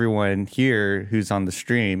everyone here who's on the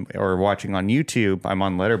stream or watching on YouTube, I'm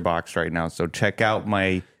on Letterboxd right now, so check out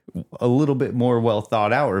my a little bit more well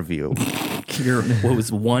thought out review. What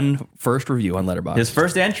was one first review on Letterboxd? His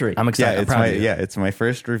first entry. I'm excited. It's my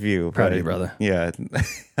first review. Proud of you, brother. Yeah.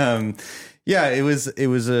 Yeah, it was a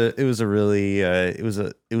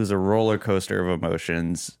roller coaster of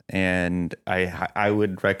emotions, and I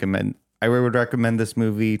would recommend this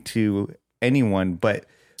movie to anyone, but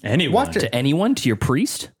anyone. To anyone? To your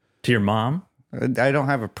priest? To your mom? I don't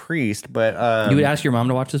have a priest, but you would ask your mom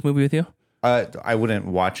to watch this movie with you? I wouldn't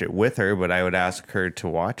watch it with her, but I would ask her to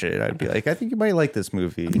watch it. I'd be like, I think you might like this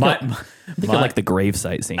movie. I think I like the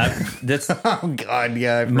gravesite scene. Oh God,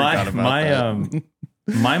 yeah, I forgot about that.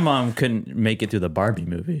 My mom couldn't make it through the Barbie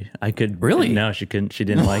movie. I could really? No, she couldn't. She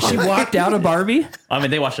didn't like it. She walked out of Barbie. I mean,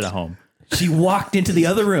 they watched it at home. She walked into the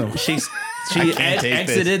other room. She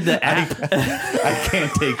exited the app. I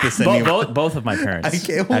can't take this anymore. Both of my parents. I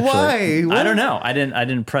can't. Why? I don't know. I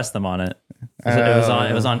didn't press them on it.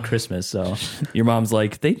 It was on Christmas, so your mom's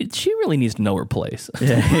like, she really needs to know her place.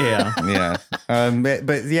 Yeah.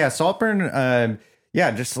 But yeah, Saltburn.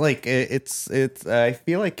 Yeah, just like it's. I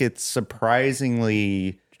feel like it's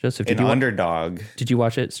surprisingly Joseph, an underdog. Did you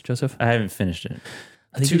watch it, Joseph? I haven't finished it.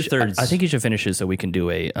 I think 2/3. I think you should finish it so we can do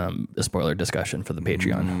a spoiler discussion for the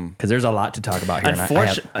Patreon, because there's a lot to talk about here. And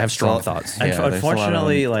I have strong thoughts. Yeah,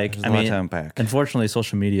 unfortunately, unfortunately,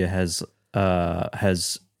 social media has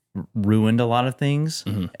ruined a lot of things,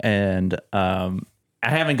 and I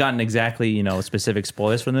haven't gotten exactly specific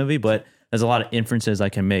spoilers for the movie, but there's a lot of inferences I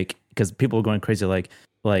can make, because people are going crazy, like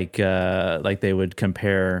they would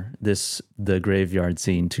compare the graveyard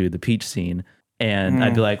scene to the peach scene. And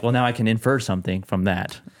I'd be like, well, now I can infer something from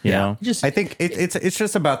that. You know? I think it's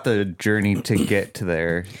just about the journey to get to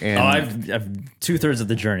there. And I've 2/3 of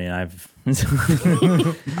the journey.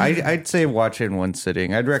 I'd say watch it in one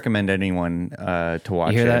sitting. I'd recommend anyone to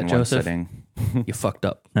watch it in one sitting. You fucked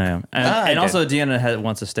up. I am. And also, Deanna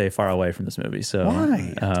wants to stay far away from this movie, so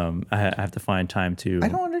why? I have to find time to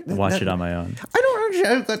watch it on my own. I don't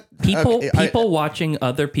understand that. People watching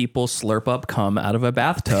other people slurp up cum out of a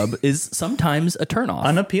bathtub is sometimes a turnoff.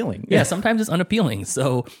 Unappealing. Yeah, sometimes it's unappealing.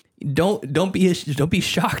 So don't be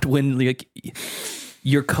shocked when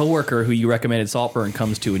your coworker who you recommended Saltburn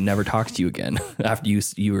comes to and never talks to you again after you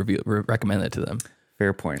recommend it to them.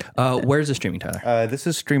 Fair point. Where's the streaming, Tyler? This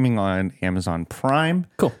is streaming on Amazon Prime.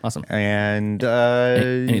 Cool. Awesome. And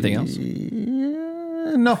anything else?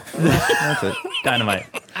 No, that's it. Dynamite.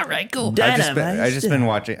 All right, cool. I've just been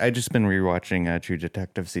rewatching True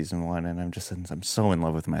Detective season 1, and I'm so in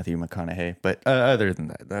love with Matthew McConaughey. But other than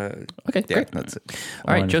that, okay, yeah, great. That's it.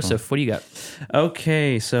 All right, Joseph, what do you got?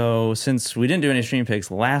 Okay, so since we didn't do any stream picks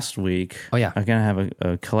last week, I'm gonna have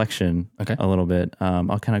a collection. Okay, a little bit.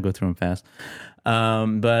 I'll kind of go through them fast.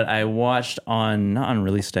 But I watched not on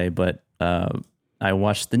release day, but I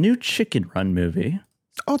watched the new Chicken Run movie.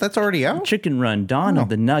 Oh, that's already out? Chicken Run, Dawn of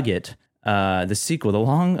the Nugget. The sequel, the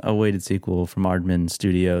long-awaited sequel from Aardman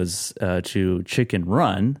Studios to Chicken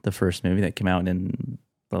Run, the first movie that came out in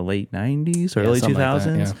the late 90s or early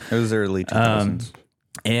 2000s. Like that, It was early 2000s.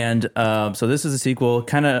 So this is a sequel,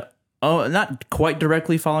 kind of, not quite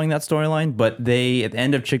directly following that storyline, but at the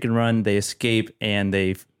end of Chicken Run, they escape and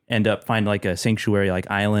they end up finding like a sanctuary, like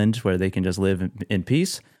island where they can just live in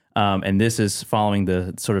peace. And this is following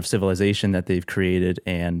the sort of civilization that they've created,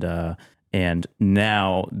 and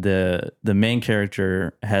now the main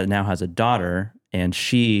character has a daughter, and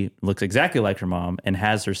she looks exactly like her mom and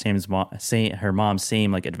has her mom's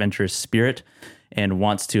same like adventurous spirit, and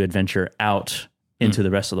wants to adventure out into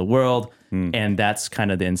the rest of the world. And that's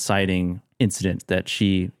kind of the inciting incident, that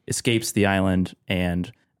she escapes the island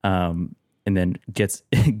and then gets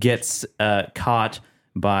caught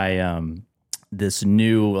by this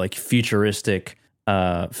new like futuristic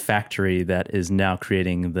factory that is now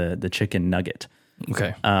creating the chicken nugget.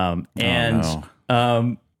 Okay.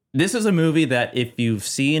 This is a movie that if you've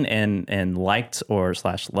seen and liked or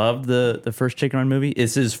 / loved the first Chicken Run movie,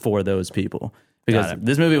 this is for those people. Because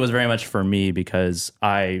this movie was very much for me because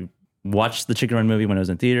I watched the Chicken Run movie when I was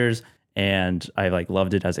in theaters and I like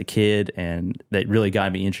loved it as a kid, and that really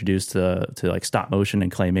got me introduced to like stop motion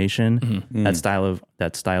and claymation,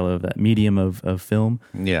 that medium of film.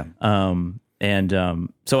 Yeah.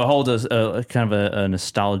 So it holds a kind of a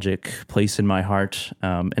nostalgic place in my heart.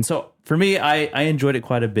 And so for me, I enjoyed it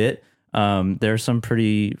quite a bit. There's some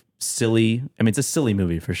pretty silly, it's a silly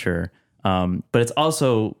movie for sure. But it's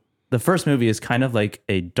also, the first movie is kind of like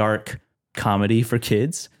a dark comedy for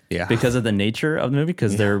kids. Yeah. Because of the nature of the movie,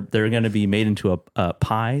 because they're going to be made into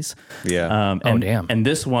pies. Yeah. Damn. And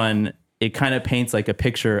this one, it kind of paints like a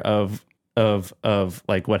picture of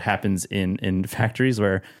like what happens in factories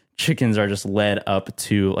where chickens are just led up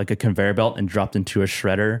to like a conveyor belt and dropped into a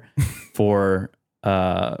shredder for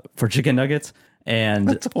chicken nuggets. And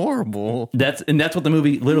that's horrible. That's what the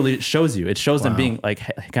movie literally shows you. It shows them being like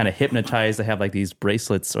kind of hypnotized. They have like these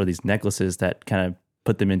bracelets or these necklaces that kind of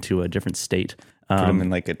put them into a different state. Put them in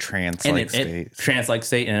like a trance-like state. Trance-like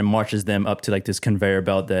state, and it marches them up to like this conveyor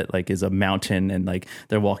belt that like is a mountain, and like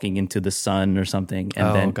they're walking into the sun or something,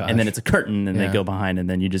 and then it's a curtain, and they go behind, and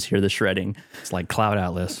then you just hear the shredding. It's like Cloud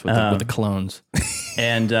Atlas with the clones.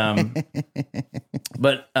 And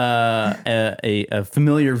but a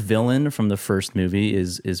familiar villain from the first movie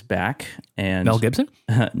is back, and Mel Gibson?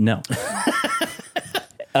 No.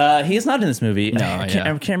 He's not in this movie. No,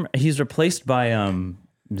 I can't, he's replaced by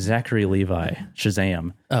Zachary Levi,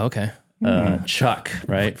 Shazam. Oh, okay. Chuck,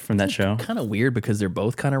 right, from that show. Kind of weird because they're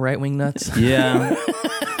both kind of right wing nuts. Yeah.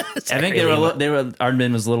 I think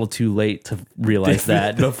Aardman was a little too late to realize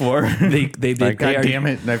that before. God damn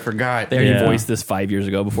it, I forgot. They already voiced this 5 years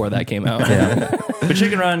ago before that came out. Yeah. But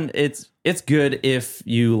Chicken Run, it's good if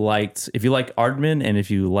you liked Aardman and if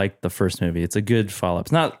you liked the first movie. It's a good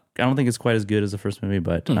follow-up. I don't think it's quite as good as the first movie,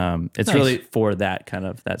 but it's really for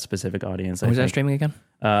that specific audience. Was that streaming again?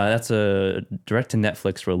 That's a direct to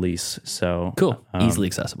Netflix release. So cool, easily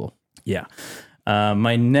accessible. Yeah.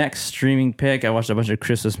 My next streaming pick, I watched a bunch of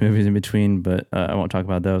Christmas movies in between, but I won't talk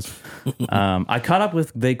about those. I caught up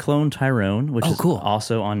with They Clone Tyrone, which is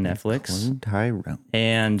also on Netflix. Clone Tyrone.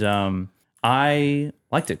 And I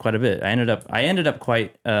liked it quite a bit. I ended up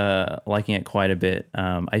quite liking it quite a bit.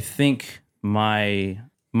 I think my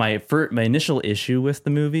initial issue with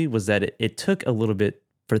the movie was that it took a little bit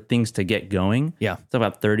for things to get going. Yeah. It's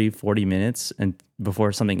about 30-40 minutes and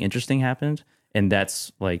before something interesting happened. And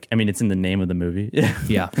that's like, it's in the name of the movie.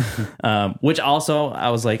 Yeah. Which also I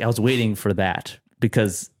was waiting for that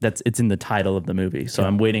because it's in the title of the movie. So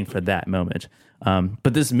I'm waiting for that moment.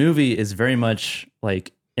 But this movie is very much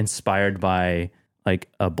like inspired by like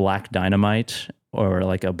a Black Dynamite or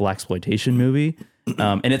like a blaxploitation movie.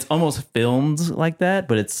 And it's almost filmed like that,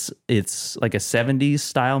 but it's like a 70s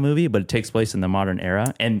style movie, but it takes place in the modern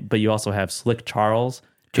era. But you also have Slick Charles.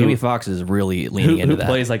 Jamie Foxx is leaning into that. Who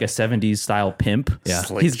plays like a 70s style pimp. Yeah.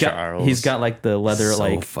 He's got like the leather,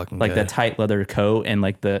 the tight leather coat and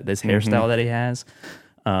like this hairstyle that he has.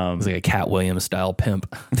 He's like a Cat Williams style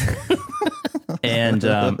pimp. And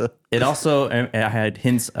it also had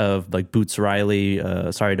hints of like Boots Riley,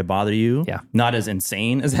 Sorry to Bother You. Yeah. Not as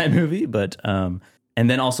insane as that movie, but and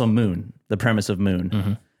then also Moon, the premise of Moon.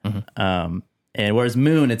 Mm-hmm. Mm-hmm. And whereas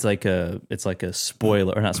Moon, it's like a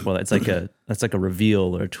spoiler or not spoiler. It's like a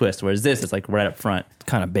reveal or a twist. Whereas this, it's like right up front, it's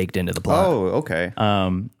kind of baked into the plot. Oh, okay.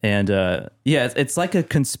 It's like a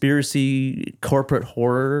conspiracy corporate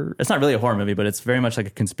horror. It's not really a horror movie, but it's very much like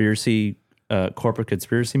a conspiracy corporate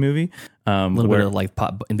conspiracy movie. A little bit of like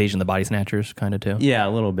Invasion of the Body Snatchers kind of too. Yeah,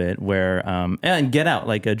 a little bit. Where and Get Out,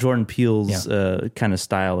 like Jordan Peele's kind of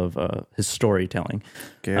style of his storytelling.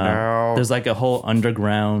 Get Out. There's like a whole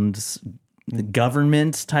underground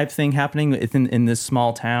government type thing happening in this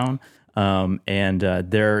small town, and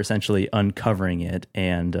they're essentially uncovering it.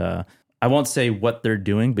 And I won't say what they're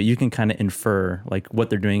doing, but you can kind of infer like what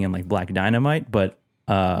they're doing in like Black Dynamite, but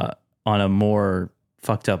on a more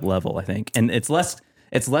fucked up level, I think. And it's less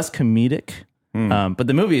comedic, but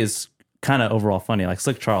the movie is kind of overall funny. Like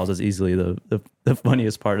Slick Charles is easily the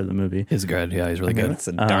funniest part of the movie. He's good. Yeah, he's really good. That's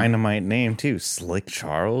a dynamite name too, Slick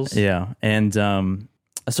Charles. Yeah, and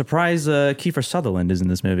a surprise, Kiefer Sutherland is in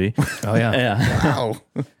this movie. Oh yeah, yeah, wow,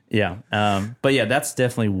 yeah. But yeah, that's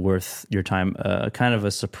definitely worth your time. Kind of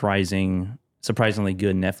a surprisingly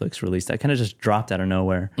good Netflix release that kind of just dropped out of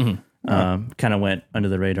nowhere. Mm-hmm. Kind of went under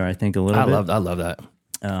the radar, I think, a little bit. I love that.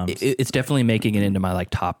 It's definitely making it into my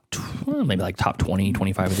like maybe like top 20,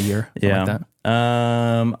 25 of the year. Yeah. Like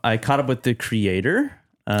that. I caught up with The Creator.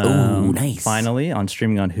 Oh, nice. Finally,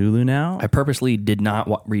 streaming on Hulu now. I purposely did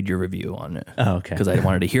not read your review on it. Oh, okay. Because I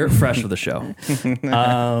wanted to hear it fresh for the show.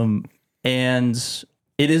 And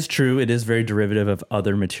it is true. It is very derivative of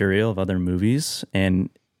other material, of other movies. And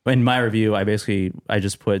in my review, I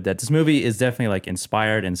just put that this movie is definitely like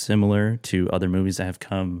inspired and similar to other movies that have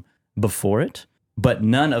come before it. But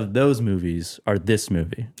none of those movies are this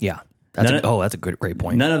movie. Yeah. That's a great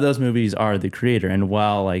point. None of those movies are The Creator. And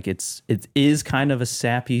while like it is kind of a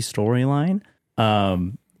sappy storyline,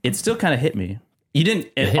 it still kind of hit me. You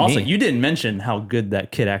didn't mention how good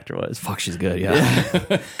that kid actor was. Fuck, she's good, yeah.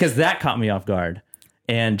 Because that caught me off guard.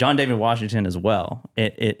 And John David Washington as well.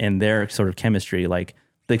 And their sort of chemistry. Like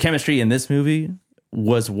the chemistry in this movie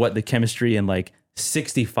was what the chemistry in like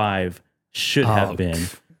 65 should have been.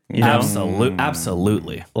 You know?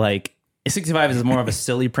 Absolutely. Like 65 is more of a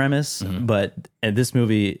silly premise, but this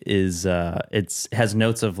movie is has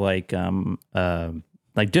notes of like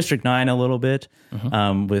District 9 a little bit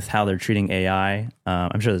with how they're treating AI.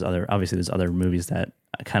 I'm sure there's other movies that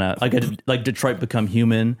kind of like Detroit Become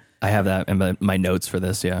Human. I have that in my notes for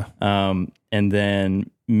this, yeah. And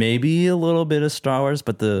then maybe a little bit of Star Wars,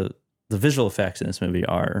 but the visual effects in this movie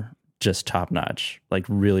are just top notch, like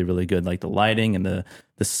really, really good. Like the lighting and the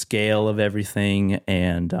scale of everything,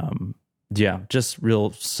 and just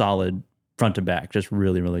real solid front to back, just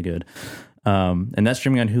really, really good. And that's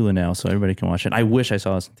streaming on Hulu now, so everybody can watch it. I wish I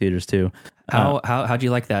saw this in theaters too. How'd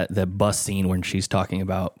you like the bus scene when she's talking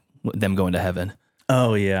about them going to heaven?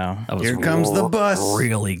 Oh yeah, Here comes the bus.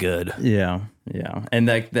 Really good. Yeah, and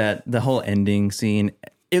like the whole ending scene,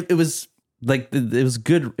 it was like it was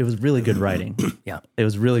good. It was really good writing. Yeah, it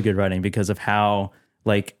was really good writing because of how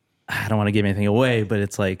like. I don't want to give anything away, but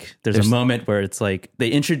it's like there's a moment where it's like they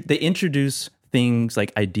introduce things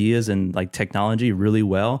like ideas and like technology really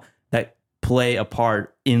well that play a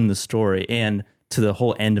part in the story and to the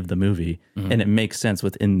whole end of the movie, and it makes sense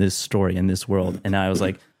within this story in this world. And I was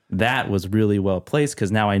like, that was really well placed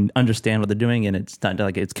because now I understand what they're doing, and it's not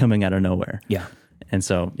like it's coming out of nowhere. Yeah, and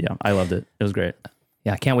so I loved it. It was great.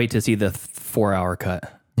 Yeah, I can't wait to see the 4-hour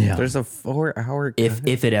cut. Yeah, there's a 4-hour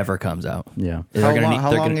if it ever comes out. Yeah,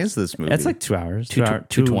 how long is this movie? It's like 2 hours,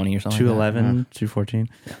 220 or something. 211, 214.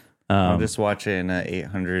 I'm just watching an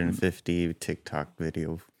 850 TikTok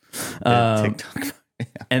video. TikTok.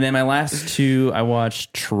 And then my last two, I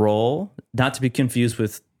watched Troll, not to be confused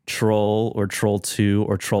with Troll or Troll 2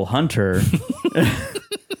 or Troll Hunter.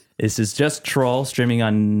 This is just Troll, streaming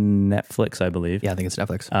on Netflix, I believe. Yeah, I think it's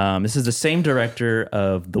Netflix. This is the same director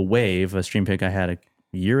of The Wave, a stream pick I had a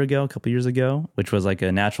couple years ago, which was like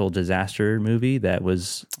a natural disaster movie that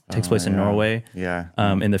takes place in Norway. Yeah.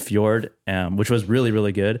 In the fjord, which was really,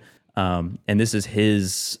 really good. And this is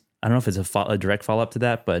his, I don't know if it's a direct follow-up to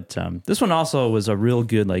that, but this one also was a real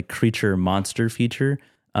good like creature monster feature.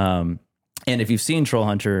 And if you've seen Troll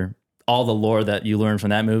Hunter, all the lore that you learn from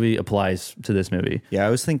that movie applies to this movie. Yeah, I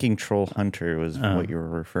was thinking Troll Hunter was what you were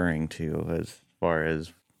referring to as far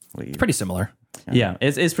as what you... It's pretty similar. Yeah,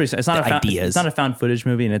 it's pretty. It's not it's not a found footage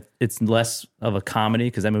movie, and it's less of a comedy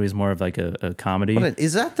because that movie is more of like a comedy.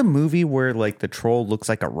 Is that the movie where like the troll looks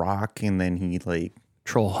like a rock and then he like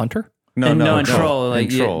Troll Hunter? No, Troll. Like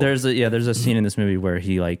Troll. There's a scene in this movie where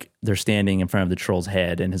he like they're standing in front of the troll's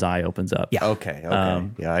head and his eye opens up. Yeah. Okay.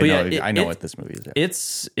 I know what this movie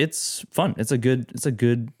is. It's fun. It's a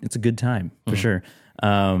good time for sure.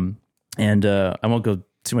 And I won't go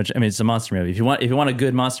too much. I mean, it's a monster movie. If you want a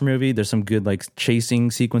good monster movie, there's some good like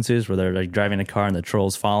chasing sequences where they're like driving a car and the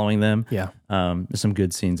troll's following them. Yeah. There's some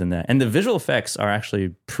good scenes in that, and the visual effects are actually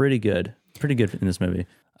pretty good in this movie.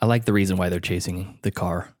 I like the reason why they're chasing the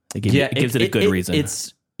car. It gives it a good reason.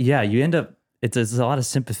 You end up. There's a lot of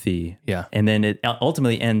sympathy. Yeah. And then it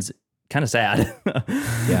ultimately ends kind of sad.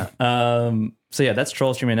 Yeah. So yeah, that's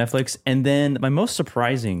Troll streaming on Netflix, and then my most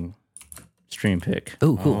surprising stream pick.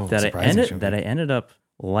 Oh, cool. That I ended up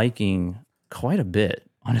liking quite a bit,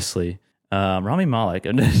 honestly. Rami Malek.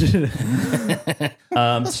 It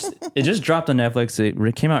just dropped on Netflix.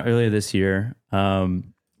 It came out earlier this year.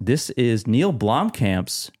 This is Neil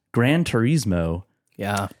Blomkamp's Gran Turismo.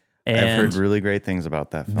 Yeah. And I've heard really great things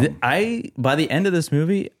about that film. By the end of this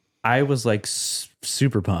movie, I was like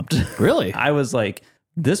super pumped. Really? I was like,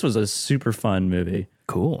 this was a super fun movie.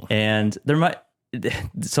 Cool. And there might...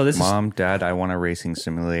 So this Dad, I want a racing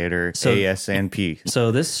simulator. ASNP.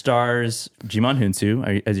 So this stars Jimon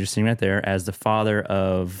Hunsu, as you're seeing right there, as the father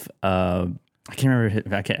of I can't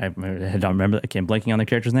remember. I don't remember. I can't blanking on the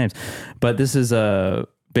characters' names. But this is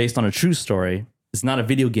based on a true story it's not a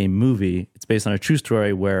video game movie. It's based on a true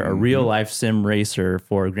story where a real life sim racer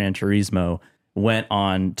for Gran Turismo went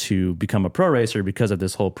on to become a pro racer because of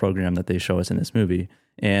this whole program that they show us in this movie.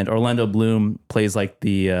 And Orlando Bloom plays like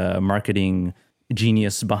the marketing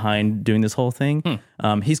genius behind doing this whole thing.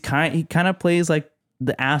 He kind of plays like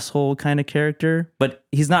the asshole kind of character, but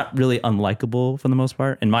he's not really unlikable for the most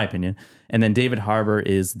part, in my opinion. And then David Harbour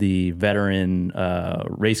is the veteran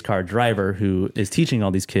race car driver who is teaching all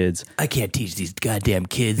these kids. I can't teach these goddamn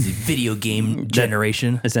kids the video game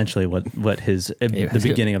generation. Essentially, what his the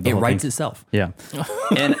beginning of the it whole writes thing. itself. Yeah,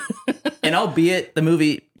 and albeit the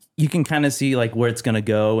movie, you can kind of see like where it's going to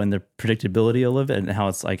go and the predictability of it and how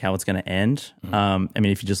it's going to end. I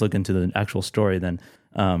mean, if you just look into the actual story, then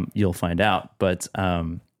you'll find out.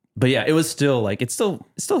 But yeah, it was still like it still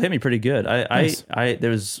hit me pretty good. Nice.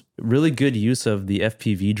 There's really good use of the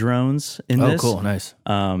FPV drones in this. Oh, cool, nice.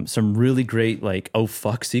 Some really great like oh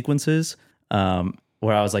fuck sequences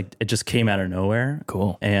where I was like, it just came out of nowhere.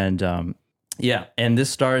 Cool. And yeah, and this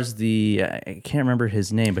stars the I can't remember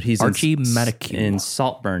his name, but he's Archie in Madekwe. in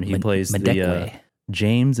Saltburn. He plays Madekwe. the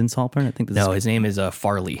James in Saltburn. I think this No, his name is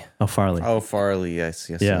Farley. Oh, Farley. Oh, Farley.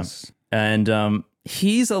 Yes. Yeah. And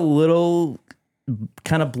he's a little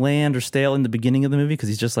kind of bland or stale in the beginning of the movie because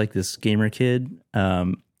he's just like this gamer kid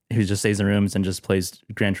who just stays in rooms and just plays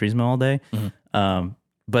Gran Turismo all day.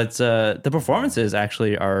 But the performances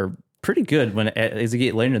actually are pretty good as you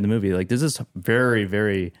get later in the movie. Like there's this very,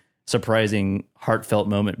 very surprising, heartfelt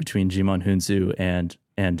moment between Jimon Hunsu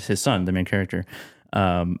and his son, the main character.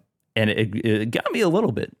 And it got me a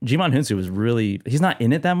little bit. Jimon Hunsu he's not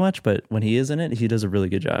in it that much, but when he is in it, he does a really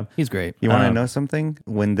good job. He's great. You want to know something?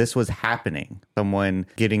 When this was happening, someone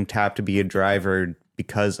getting tapped to be a driver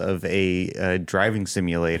because of a driving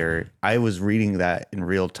simulator, I was reading that in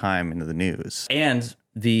real time into the news. And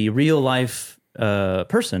the real life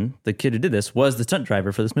person, the kid who did this, was the stunt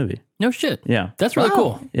driver for this movie. No shit. Yeah. That's really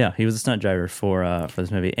cool. Yeah, he was a stunt driver for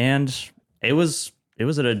this movie. And it was an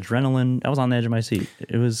adrenaline. I was on the edge of my seat.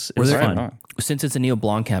 It was fun. Since it's a Neil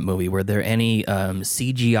Blomkamp movie, were there any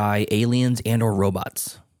CGI aliens and or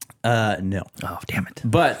robots? No. Oh, damn it.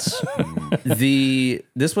 But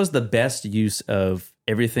this was the best use of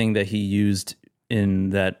everything that he used in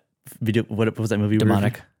that video. What was that movie?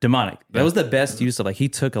 Demonic. That was the best use of, like, he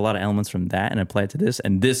took a lot of elements from that and applied it to this.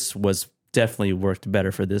 And this was definitely worked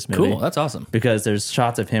better for this movie. Cool. That's awesome. Because there's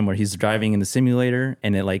shots of him where he's driving in the simulator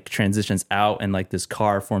and it like transitions out and like this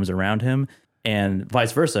car forms around him, and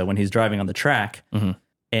vice versa when he's driving on the track.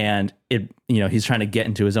 And it, he's trying to get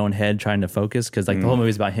into his own head, trying to focus, because like the whole movie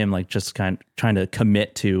is about him like just trying to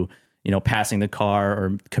commit to, passing the car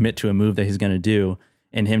or commit to a move that he's going to do,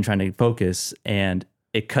 and him trying to focus. And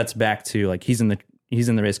it cuts back to like he's in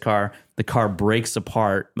the race car, the car breaks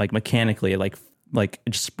apart like mechanically, like it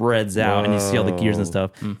just spreads out. Whoa. And you see all the gears and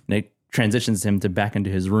stuff, and it transitions him back into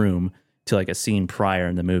his room to like a scene prior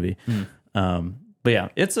in the movie. But yeah,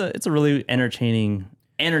 it's a really entertaining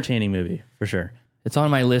movie for sure. It's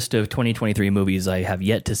on my list of 2023 movies I have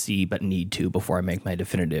yet to see but need to before I make my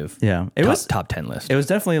definitive top 10 list. It was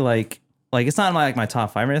definitely like it's not like my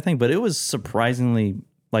top 5 or anything, but it was surprisingly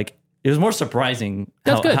like it was more surprising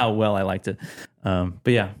how well I liked it. But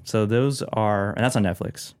yeah, so those are, and that's on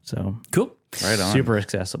Netflix. So cool. Right on. Super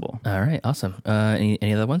accessible. All right, awesome.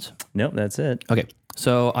 Any other ones? Nope, that's it. Okay.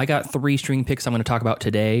 So I got 3 streaming picks I'm going to talk about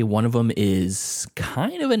today. One of them is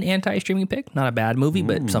kind of an anti-streaming pick. Not a bad movie,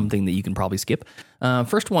 but something that you can probably skip.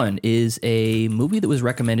 First one is a movie that was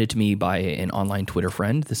recommended to me by an online Twitter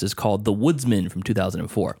friend. This is called The Woodsman from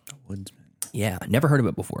 2004. Woodsman. Yeah, never heard of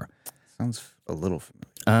it before. Sounds a little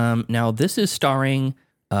familiar. Now, this is starring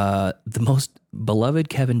the most beloved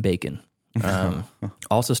Kevin Bacon.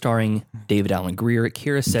 Also starring David Alan Grier,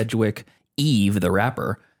 Keira Sedgwick, Eve, the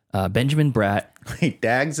rapper, Benjamin Bratt. Wait,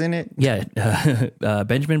 Dag's in it? Yeah.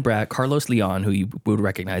 Benjamin Bratt, Carlos Leon, who you would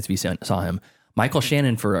recognize if you saw him, Michael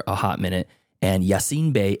Shannon for a hot minute, and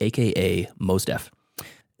Yassine Bey, a.k.a. Mos Def.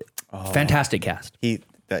 Fantastic cast.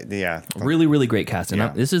 Really, really great cast.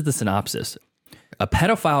 And this is the synopsis. A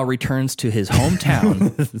pedophile returns to his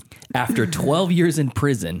hometown after 12 years in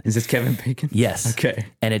prison. Is this Kevin Bacon? Yes. Okay.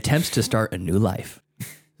 And attempts to start a new life.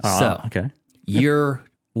 Okay. You're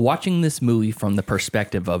watching this movie from the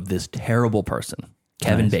perspective of this terrible person,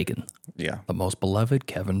 Kevin Bacon. Yeah. The most beloved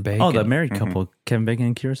Kevin Bacon. Oh, the married couple, Kevin Bacon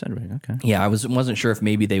and Keira Sedgwick. Okay. Yeah, I wasn't sure if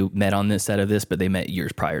maybe they met on this set of this, but they met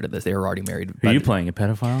years prior to this. They were already married. Are you playing a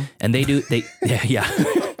pedophile? And yeah.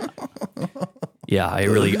 Yeah, I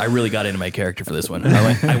really got into my character for this one.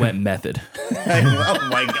 I went method. Oh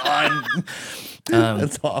my God.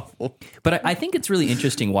 That's awful. But I think it's really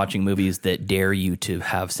interesting watching movies that dare you to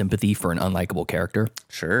have sympathy for an unlikable character.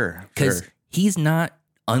 Sure. Because he's not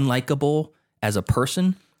unlikable as a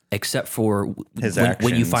person, except for His when you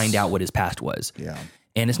actions. find out what his past was. Yeah.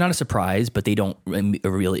 And it's not a surprise, but they don't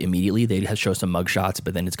reveal it immediately. They show some mugshots,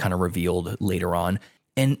 but then it's kind of revealed later on.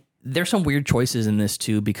 And there's some weird choices in this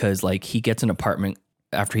too, because like he gets an apartment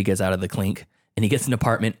after he gets out of the clink, and he gets an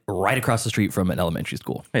apartment right across the street from an elementary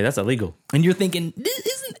school. Hey, that's illegal. And you're thinking,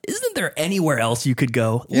 isn't there anywhere else you could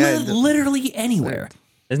go? Yeah, Literally anywhere.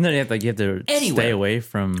 Isn't there you have to Anywhere. stay away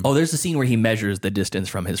from? Oh, there's a scene where he measures the distance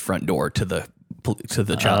from his front door to the child,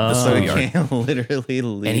 the So you schoolyard. can't literally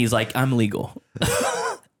leave. And he's like, I'm legal.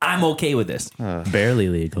 I'm okay with this. Barely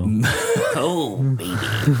legal. Oh, baby.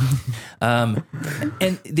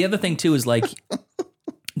 And the other thing too is like,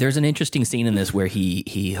 there's an interesting scene in this where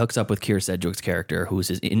he hooks up with Keira Sedgwick's character, who's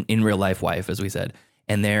his in real life wife, as we said,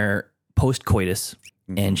 and they're post coitus,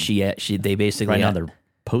 and they basically Right now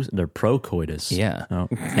they're pro coitus. Yeah. Oh.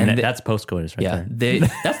 And that's post coitus right there.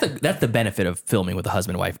 That's the benefit of filming with a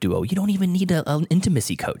husband wife duo. You don't even need an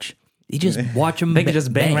intimacy coach. You just watch them. They can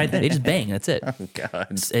just bang right there. They just bang. That's it. Oh,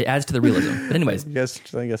 God. It adds to the realism. But anyways, I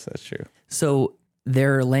guess that's true. so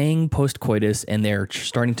they're laying post coitus and they're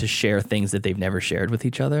starting to share things that they've never shared with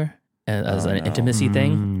each other as an intimacy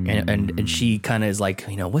thing. And she kind of is like,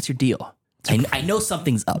 what's your deal? I know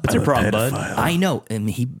something's up. What's your problem, bud? I know. And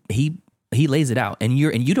he lays it out, and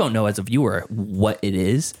you don't know as a viewer what it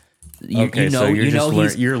is. So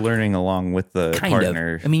you're learning along with the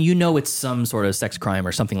partner. I mean, it's some sort of sex crime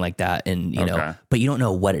or something like that, and but you don't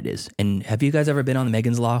know what it is. And have you guys ever been on the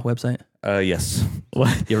Megan's Law website? Yes.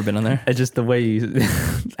 What? You ever been on there? It's just the way you.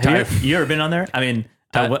 Have you ever been on there? I mean,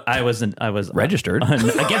 I was registered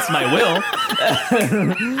against my will.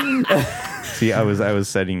 See, I was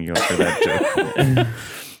setting you up for that joke.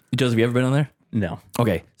 Joseph, you ever been on there? No.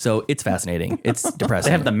 Okay, so it's fascinating. It's depressing.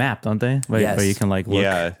 They have the map, don't they? Where you can like look.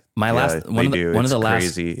 Yeah.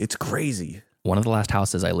 It's crazy. One of the last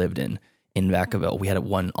houses I lived in Vacaville, we had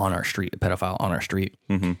one on our street, a pedophile on our street.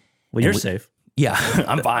 Mm-hmm. Well, you're safe. Yeah,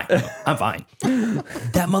 I'm fine.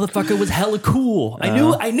 That motherfucker was hella cool.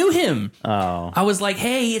 I knew him. Oh. I was like,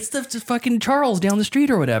 hey, it's the fucking Charles down the street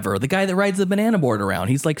or whatever. The guy that rides the banana board around.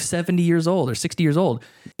 He's like 70 years old or 60 years old.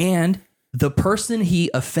 And the person he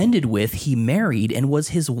offended with, he married and was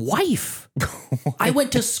his wife. I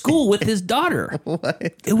went to school with his daughter.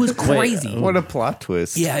 What? It was crazy. What a plot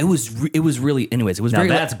twist. Yeah, it was really, anyways, it was now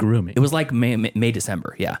that's grooming. It was like May,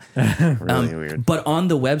 December. Yeah. Really weird. But on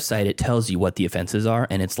the website, it tells you what the offenses are.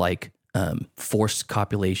 And it's like forced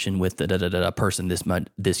copulation with the person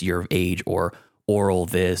this year of age, or oral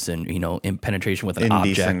this, and in penetration with an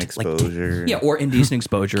indecent object, exposure. or indecent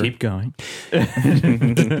exposure. Keep going.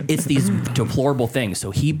 It's these deplorable things.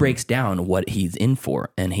 So he breaks down what he's in for,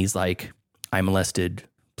 and he's like, "I molested.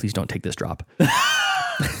 Please don't take this drop.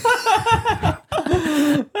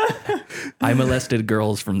 I molested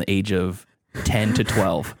girls from the age of 10 to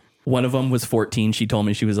 12. One of them was 14. She told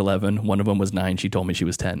me she was 11. One of them was 9. She told me she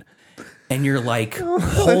was 10." And you're like,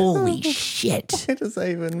 holy shit. Why does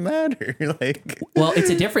that even matter? Well, it's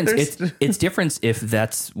a difference. It's difference if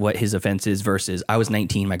that's what his offense is versus I was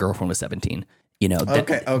 19, my girlfriend was 17.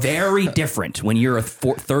 Okay. Very different when you're a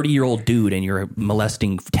 30-year-old dude and you're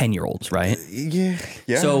molesting 10-year-olds, right? Yeah.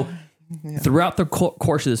 So throughout the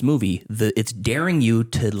course of this movie, it's daring you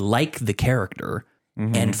to like the character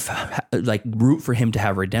and root for him to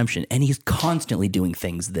have redemption. And he's constantly doing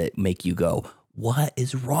things that make you go, what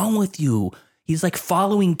is wrong with you? He's like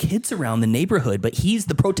following kids around the neighborhood, but he's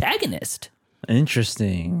the protagonist.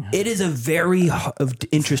 Interesting. It is a very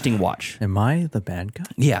interesting watch. Am I the bad guy?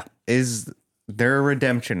 Yeah. Is there a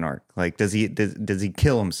redemption arc? Like, does he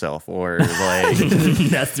kill himself, or like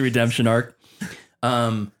that's the redemption arc?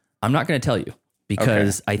 I'm not going to tell you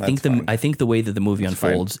because I think the way that the movie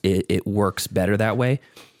unfolds, it works better that way.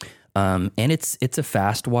 And it's a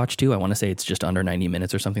fast watch too. I want to say it's just under 90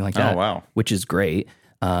 minutes or something like that. Oh, wow. Which is great.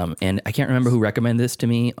 And I can't remember who recommended this to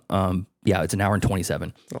me. It's an hour and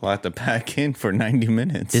 27. A lot to pack in for 90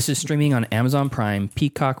 minutes. This is streaming on Amazon Prime,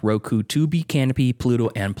 Peacock, Roku, Tubi, Canopy, Pluto,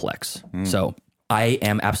 and Plex. So I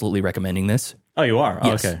am absolutely recommending this. Oh, you are?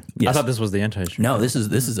 Yes. Oh, okay. Yes. I thought this was the anti-stream. No, this is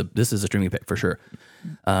a streaming pick for sure.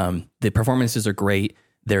 The performances are great.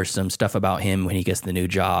 There's some stuff about him when he gets the new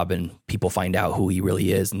job and people find out who he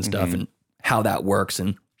really is and stuff and how that works.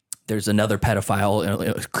 And there's another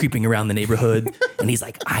pedophile creeping around the neighborhood and he's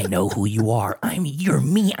like, I know who you are. You're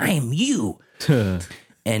me. I am you.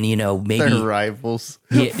 And maybe they're rivals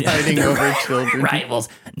fighting over children. Rivals.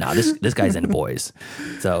 No, this guy's into boys.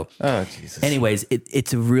 So, oh Jesus. Anyways,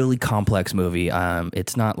 it's a really complex movie.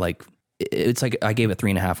 It's not like. It's like I gave it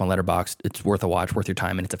 3.5 on Letterboxd. It's worth a watch, worth your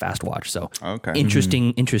time, and it's a fast watch. So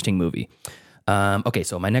interesting movie. Okay,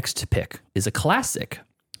 so my next pick is a classic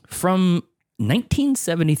from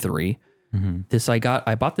 1973.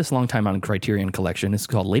 I bought this a long time on Criterion Collection. It's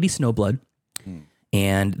called Lady Snowblood.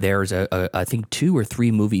 And there's I think 2 or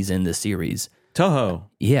 3 movies in this series. Toho.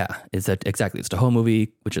 Yeah, it's a Toho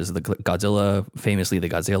movie, which is famously the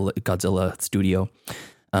Godzilla studio.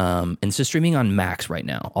 And it's just streaming on Max right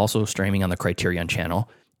now, also streaming on the Criterion channel.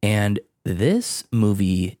 And this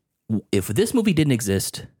movie, if this movie didn't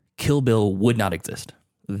exist, Kill Bill would not exist.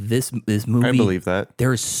 This movie, I believe that.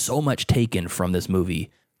 There is so much taken from this movie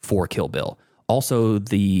for Kill Bill. Also,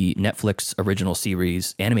 the Netflix original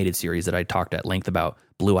series, animated series that I talked at length about,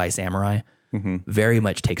 Blue Eye Samurai, very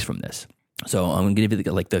much takes from this. So I'm going to give you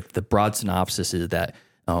the broad synopsis is that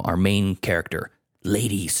our main character,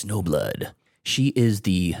 Lady Snowblood, she is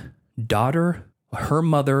the daughter. Her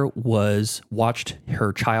mother watched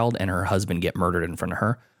her child and her husband get murdered in front of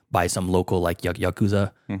her by some local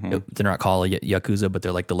Yakuza. They're not called Yakuza, but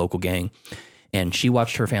they're like the local gang. And she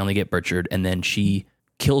watched her family get butchered, and then she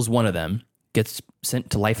kills one of them, gets sent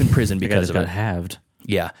to life in prison because of it. Halved.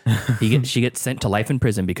 Yeah. She gets sent to life in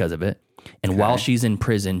prison because of it. And while she's in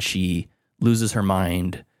prison, she loses her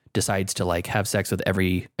mind, decides to have sex with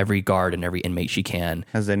every guard and every inmate she can.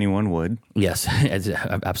 As anyone would. Yes,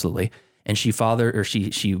 absolutely. And she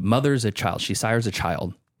mothers a child. She sires a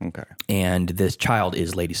child. Okay. And this child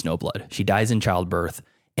is Lady Snowblood. She dies in childbirth,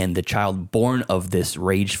 and the child born of this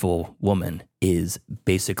rageful woman is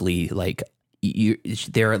basically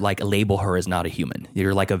they're label her as not a human.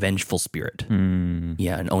 You're like a vengeful spirit.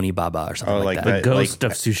 Yeah, an Onibaba or something like that. The ghost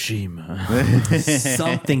of Tsushima.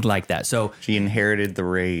 Something like that. So she inherited the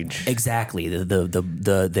rage. Exactly.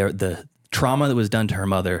 The trauma that was done to her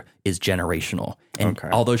mother is generational. And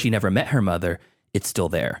although she never met her mother, it's still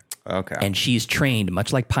there. Okay. And she's trained,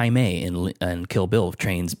 much like Pai Mei in Kill Bill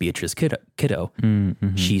trains Beatrice Kiddo.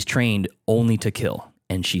 She's trained only to kill.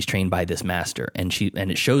 And she's trained by this master. And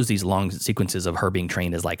it shows these long sequences of her being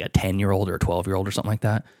trained as like a 10-year-old or a 12-year-old or something like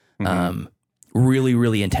that. Really,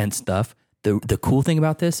 really intense stuff. The cool thing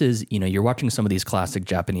about this is, you're watching some of these classic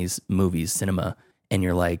Japanese movies, cinema, and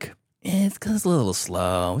you're like, it's a little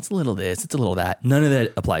slow. It's a little this, it's a little that. None of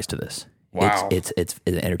that applies to this. Wow. It's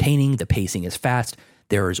entertaining. The pacing is fast.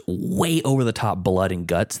 There's way over the top blood and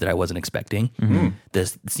guts that I wasn't expecting.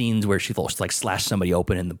 The scenes where she slash somebody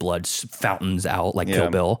open and the blood fountains out like Kill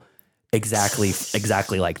Bill. Exactly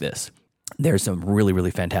like this. There's some really,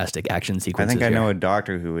 really fantastic action sequences. I think I know a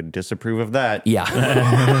doctor who would disapprove of that.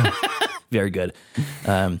 Yeah. Very good.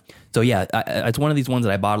 So yeah, it's one of these ones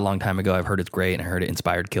that I bought a long time ago. I've heard it's great and I heard it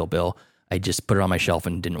inspired Kill Bill. I just put it on my shelf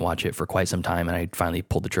and didn't watch it for quite some time. And I finally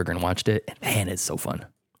pulled the trigger and watched it. And man, it's so fun.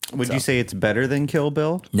 Would you say it's better than Kill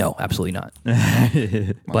Bill? No, absolutely not.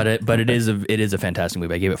 but it is a fantastic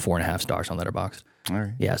movie. I gave it 4.5 stars on Letterboxd. All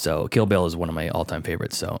right. Yeah, so Kill Bill is one of my all-time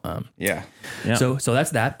favorites. So yeah. So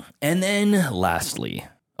that's that. And then lastly,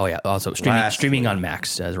 also streaming on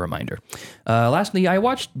Max as a reminder. Lastly, I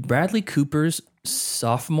watched Bradley Cooper's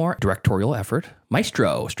sophomore directorial effort,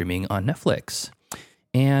 Maestro, streaming on Netflix.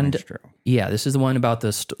 And this is the one about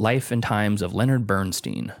the life and times of Leonard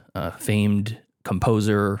Bernstein, famed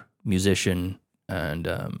composer, musician,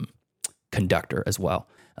 and conductor as well.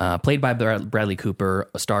 Played by Bradley Cooper,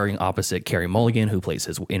 starring opposite Carey Mulligan, who plays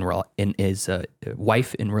his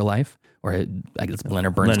wife in real life, or I guess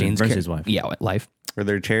Leonard Bernstein's wife. Yeah, life. Were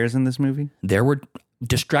there chairs in this movie? There were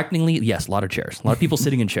distractingly, yes, a lot of chairs. A lot of people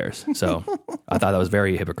sitting in chairs. So I thought that was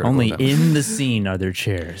very hypocritical. Only in the scene are there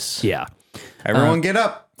chairs. Yeah. Everyone get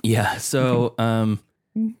up. Yeah. So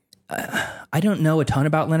I don't know a ton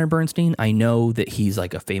about Leonard Bernstein. I know that he's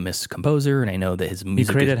like a famous composer, and I know that his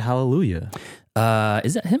music. He created Hallelujah.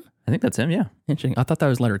 Is that him? I think that's him. Yeah. Interesting. I thought that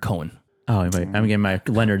was Leonard Cohen. Oh, I'm getting my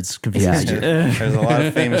Leonards confused. Yeah, there's a lot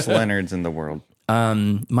of famous Leonards in the world.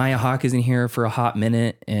 Maya Hawke is in here for a hot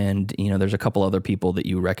minute, and there's a couple other people that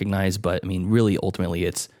you recognize, but I mean, really, ultimately,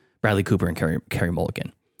 it's Bradley Cooper and Carey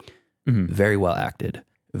Mulligan. Very well acted,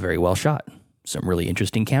 very well shot, some really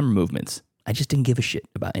interesting camera movements. I just didn't give a shit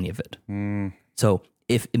about any of it. So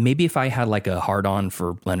if I had like a hard on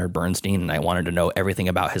for Leonard Bernstein and I wanted to know everything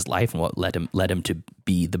about his life and what led him to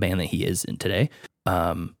be the man that he is in today,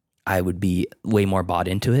 I would be way more bought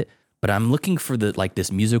into it. But I'm looking for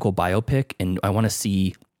this musical biopic, and I want to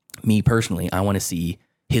see, me personally, I want to see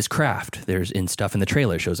his craft. There's stuff in the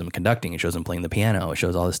trailer. It shows him conducting. It shows him playing the piano. It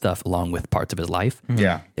shows all this stuff along with parts of his life.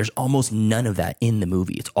 Yeah. There's almost none of that in the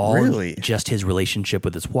movie. It's all just his relationship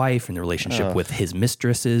with his wife and the relationship with his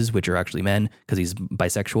mistresses, which are actually men because he's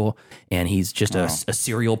bisexual, and he's just a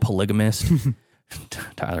serial polygamist.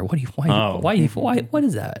 Tyler, what is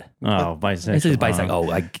that? Oh, bisexual. This is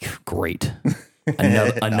bisexual. Oh, great.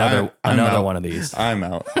 Another out. one of these. I'm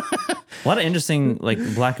out. A lot of interesting like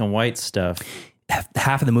black and white stuff.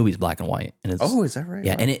 Half of the movie is black and white. And it's, Oh, is that right?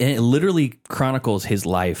 Yeah, and it literally chronicles his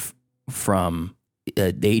life from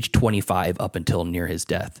age 25 up until near his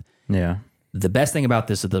death. Yeah. The best thing about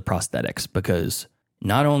this is the prosthetics, because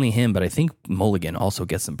not only him, but I think Mulligan also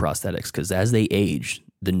gets some prosthetics, because as they age,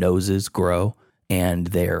 the noses grow and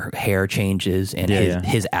their hair changes and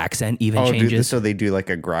his accent even changes. So they do like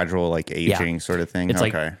a gradual like aging sort of thing. It's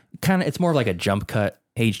like it's more like a jump cut,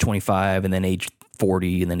 age 25 and then age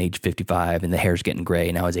 40 and then age 55, and the hair's getting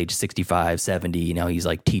gray. Now he's age 65, 70. Now he's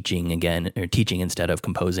like teaching again, or teaching instead of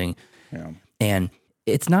composing. Yeah. And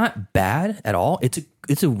it's not bad at all.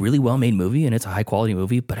 It's a really well-made movie and it's a high-quality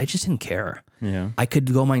movie, but I just didn't care. Yeah. I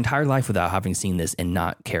could go my entire life without having seen this and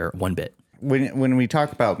not care one bit. When we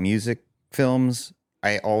talk about music films,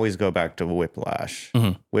 I always go back to Whiplash.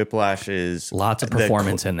 Mm-hmm. Whiplash is lots of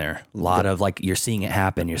performance in there. A lot of like, you're seeing it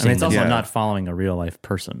happen. You're seeing it's also not following a real life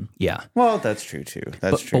person. Yeah. Well, that's true too.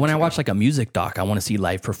 But when I watch like a music doc, I want to see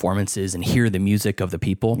live performances and hear the music of the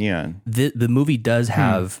people. Yeah. The movie does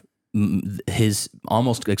have his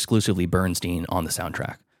almost exclusively Bernstein on the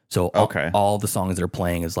soundtrack. So all the songs that are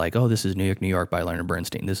playing is like, oh, this is New York, New York by Leonard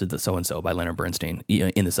Bernstein. This is the so-and-so by Leonard Bernstein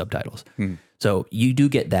in the subtitles. So you do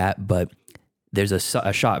get that, but there's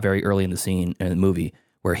a shot very early in the movie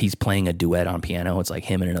where he's playing a duet on piano. It's like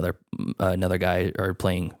him and another guy are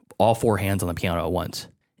playing all four hands on the piano at once.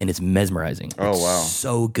 And it's mesmerizing. Oh, wow.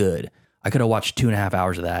 So good. I could have watched 2.5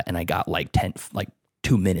 hours of that and I got like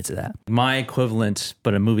 2 minutes of that. My equivalent,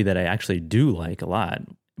 but a movie that I actually do like a lot,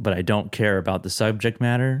 but I don't care about the subject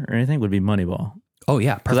matter or anything, would be Moneyball. Oh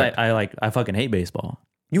yeah, perfect. Because I fucking hate baseball.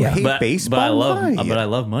 You hate baseball? But I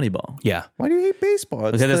love Moneyball. Yeah. Why do you hate baseball?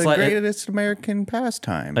 It's because the greatest American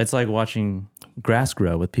pastime. It's like watching grass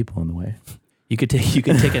grow with people in the way. You could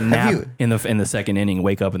take a nap in the second inning,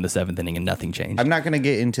 wake up in the seventh inning, and nothing changed. I'm not going to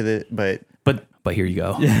get into the but here you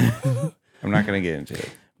go. I'm not going to get into it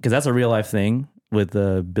because that's a real life thing with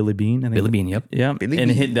Billy Bean. I think. Billy Bean, yep. Yeah,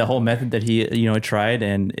 the whole method that he tried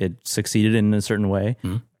and it succeeded in a certain way.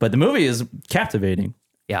 Mm-hmm. But the movie is captivating.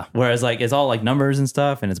 Yeah. Whereas like it's all like numbers and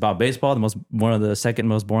stuff, and it's about baseball, one of the second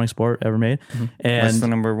most boring sport ever made. Mm-hmm. And what's the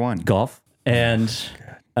number one? Golf. And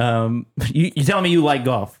you tell me you like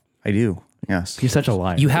golf. I do. Yes. You're such a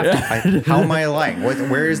liar. You have to. How am I lying?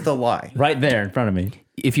 Where is the lie? Right there in front of me.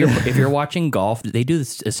 If you're watching golf, they do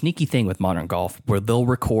a sneaky thing with modern golf where they'll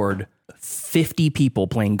record 50 people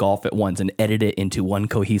playing golf at once and edit it into one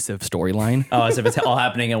cohesive storyline. Oh, as if it's all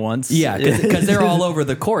happening at once? Yeah, because they're all over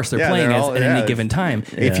the course. They're playing at any given time.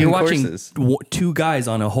 If you're watching two guys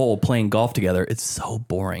on a hole playing golf together, it's so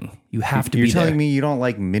boring. You have to be there. You're telling me you don't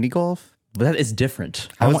like mini golf? But that is different.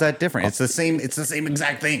 How is that different? It's the same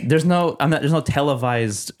exact thing. There's no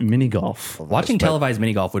televised mini golf. Watching televised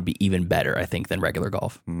mini golf would be even better, I think, than regular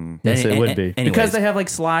golf. Yes, it would be. Anyways. Because they have like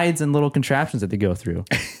slides and little contraptions that they go through.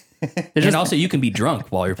 And also you can be drunk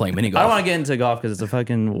while you're playing mini golf. I don't want to get into golf because it's a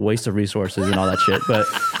fucking waste of resources and all that shit. But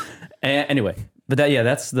anyway,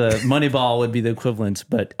 that's the Moneyball would be the equivalent,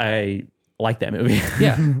 but I like that movie.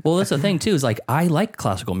 Yeah. Well, that's the thing too, is like I like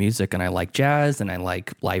classical music and I like jazz and I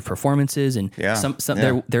like live performances and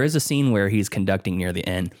there is a scene where he's conducting near the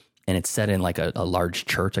end and it's set in like a large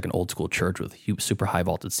church, like an old school church with super high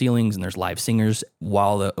vaulted ceilings, and there's live singers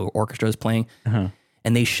while the orchestra is playing. Uh-huh.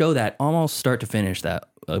 And they show that almost start to finish, that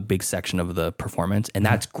a big section of the performance, and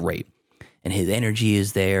that's great. And his energy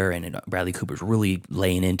is there, and Bradley Cooper's really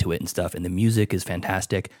laying into it and stuff, and the music is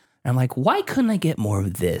fantastic. And I'm like, why couldn't I get more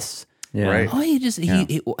of this? Yeah. Right.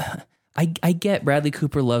 Oh, I get Bradley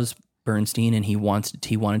Cooper loves Bernstein, and he wanted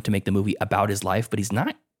to make the movie about his life, but he's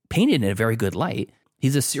not painted in a very good light.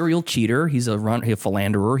 He's a serial cheater. He's a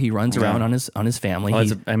philanderer. He runs around on his family. Well,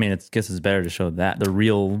 I guess it's better to show that the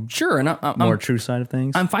real, and more true side of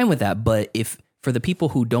things. I'm fine with that, but if for the people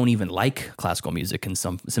who don't even like classical music and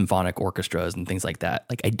some symphonic orchestras and things like that,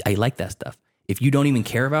 like I like that stuff. If you don't even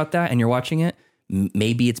care about that and you're watching it,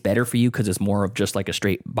 maybe it's better for you because it's more of just like a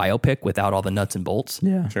straight biopic without all the nuts and bolts.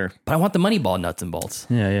 Yeah, sure. But I want the Moneyball nuts and bolts.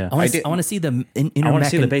 Yeah. I want to see the I want to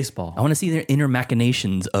see the baseball. I want to see the inner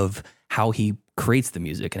machinations of how he creates the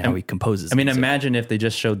music and how he composes. I mean, imagine if they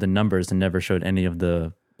just showed the numbers and never showed any of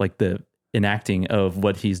the enacting of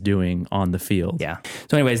what he's doing on the field. Yeah.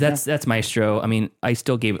 So anyways, that's Maestro. I mean, I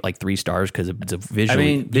still gave it like 3 stars because it's a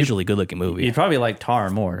visually good looking movie. You probably like Tar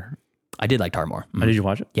more. I did like Tar more. Oh, did you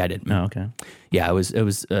watch it? Yeah, I did. Oh, okay. Yeah, it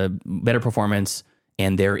was a better performance,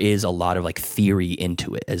 and there is a lot of like theory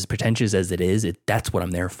into it. As pretentious as it is, that's what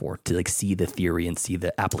I'm there for, to like see the theory and see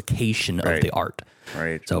the application of the art.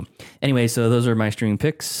 Right. So anyway, those are my streaming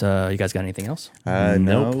picks. You guys got anything else?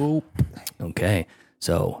 Nope. Okay.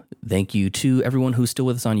 So thank you to everyone who's still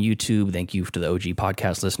with us on YouTube. Thank you to the OG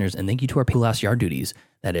podcast listeners. And thank you to our people last yard duties.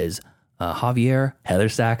 That is Javier, Heather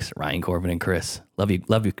Sachs, Ryan Corbin, and Chris. Love you,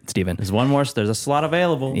 Stephen. There's one more. There's a slot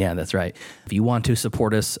available. Yeah, that's right. If you want to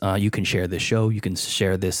support us, you can share this show. You can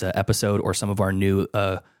share this episode or some of our new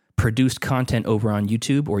produced content over on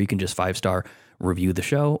YouTube, or you can just 5-star review the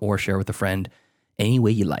show or share with a friend any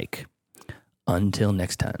way you like. Until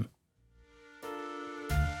next time.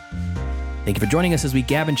 Thank you for joining us as we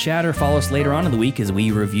gab and chatter. Follow us later on in the week as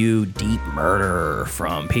we review Deep Murder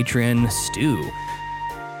from Patreon Stu.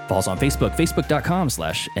 Follow us on Facebook,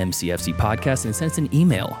 facebook.com/MCFC podcast, and send us an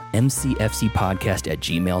email,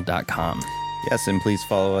 mcfcpodcast@gmail.com. Yes, and please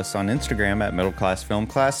follow us on Instagram at Middle Class Film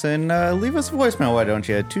Class, and leave us a voicemail, why don't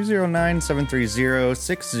you, at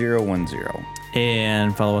 209-730-6010.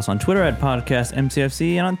 And follow us on Twitter at Podcast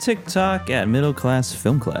MCFC and on TikTok at Middle Class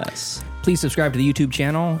Film Class. Please subscribe to the YouTube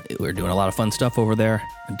channel. We're doing a lot of fun stuff over there.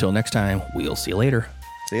 Until next time, we'll see you later.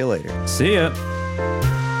 See you later. See ya.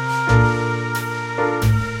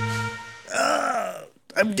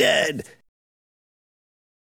 I'm dead.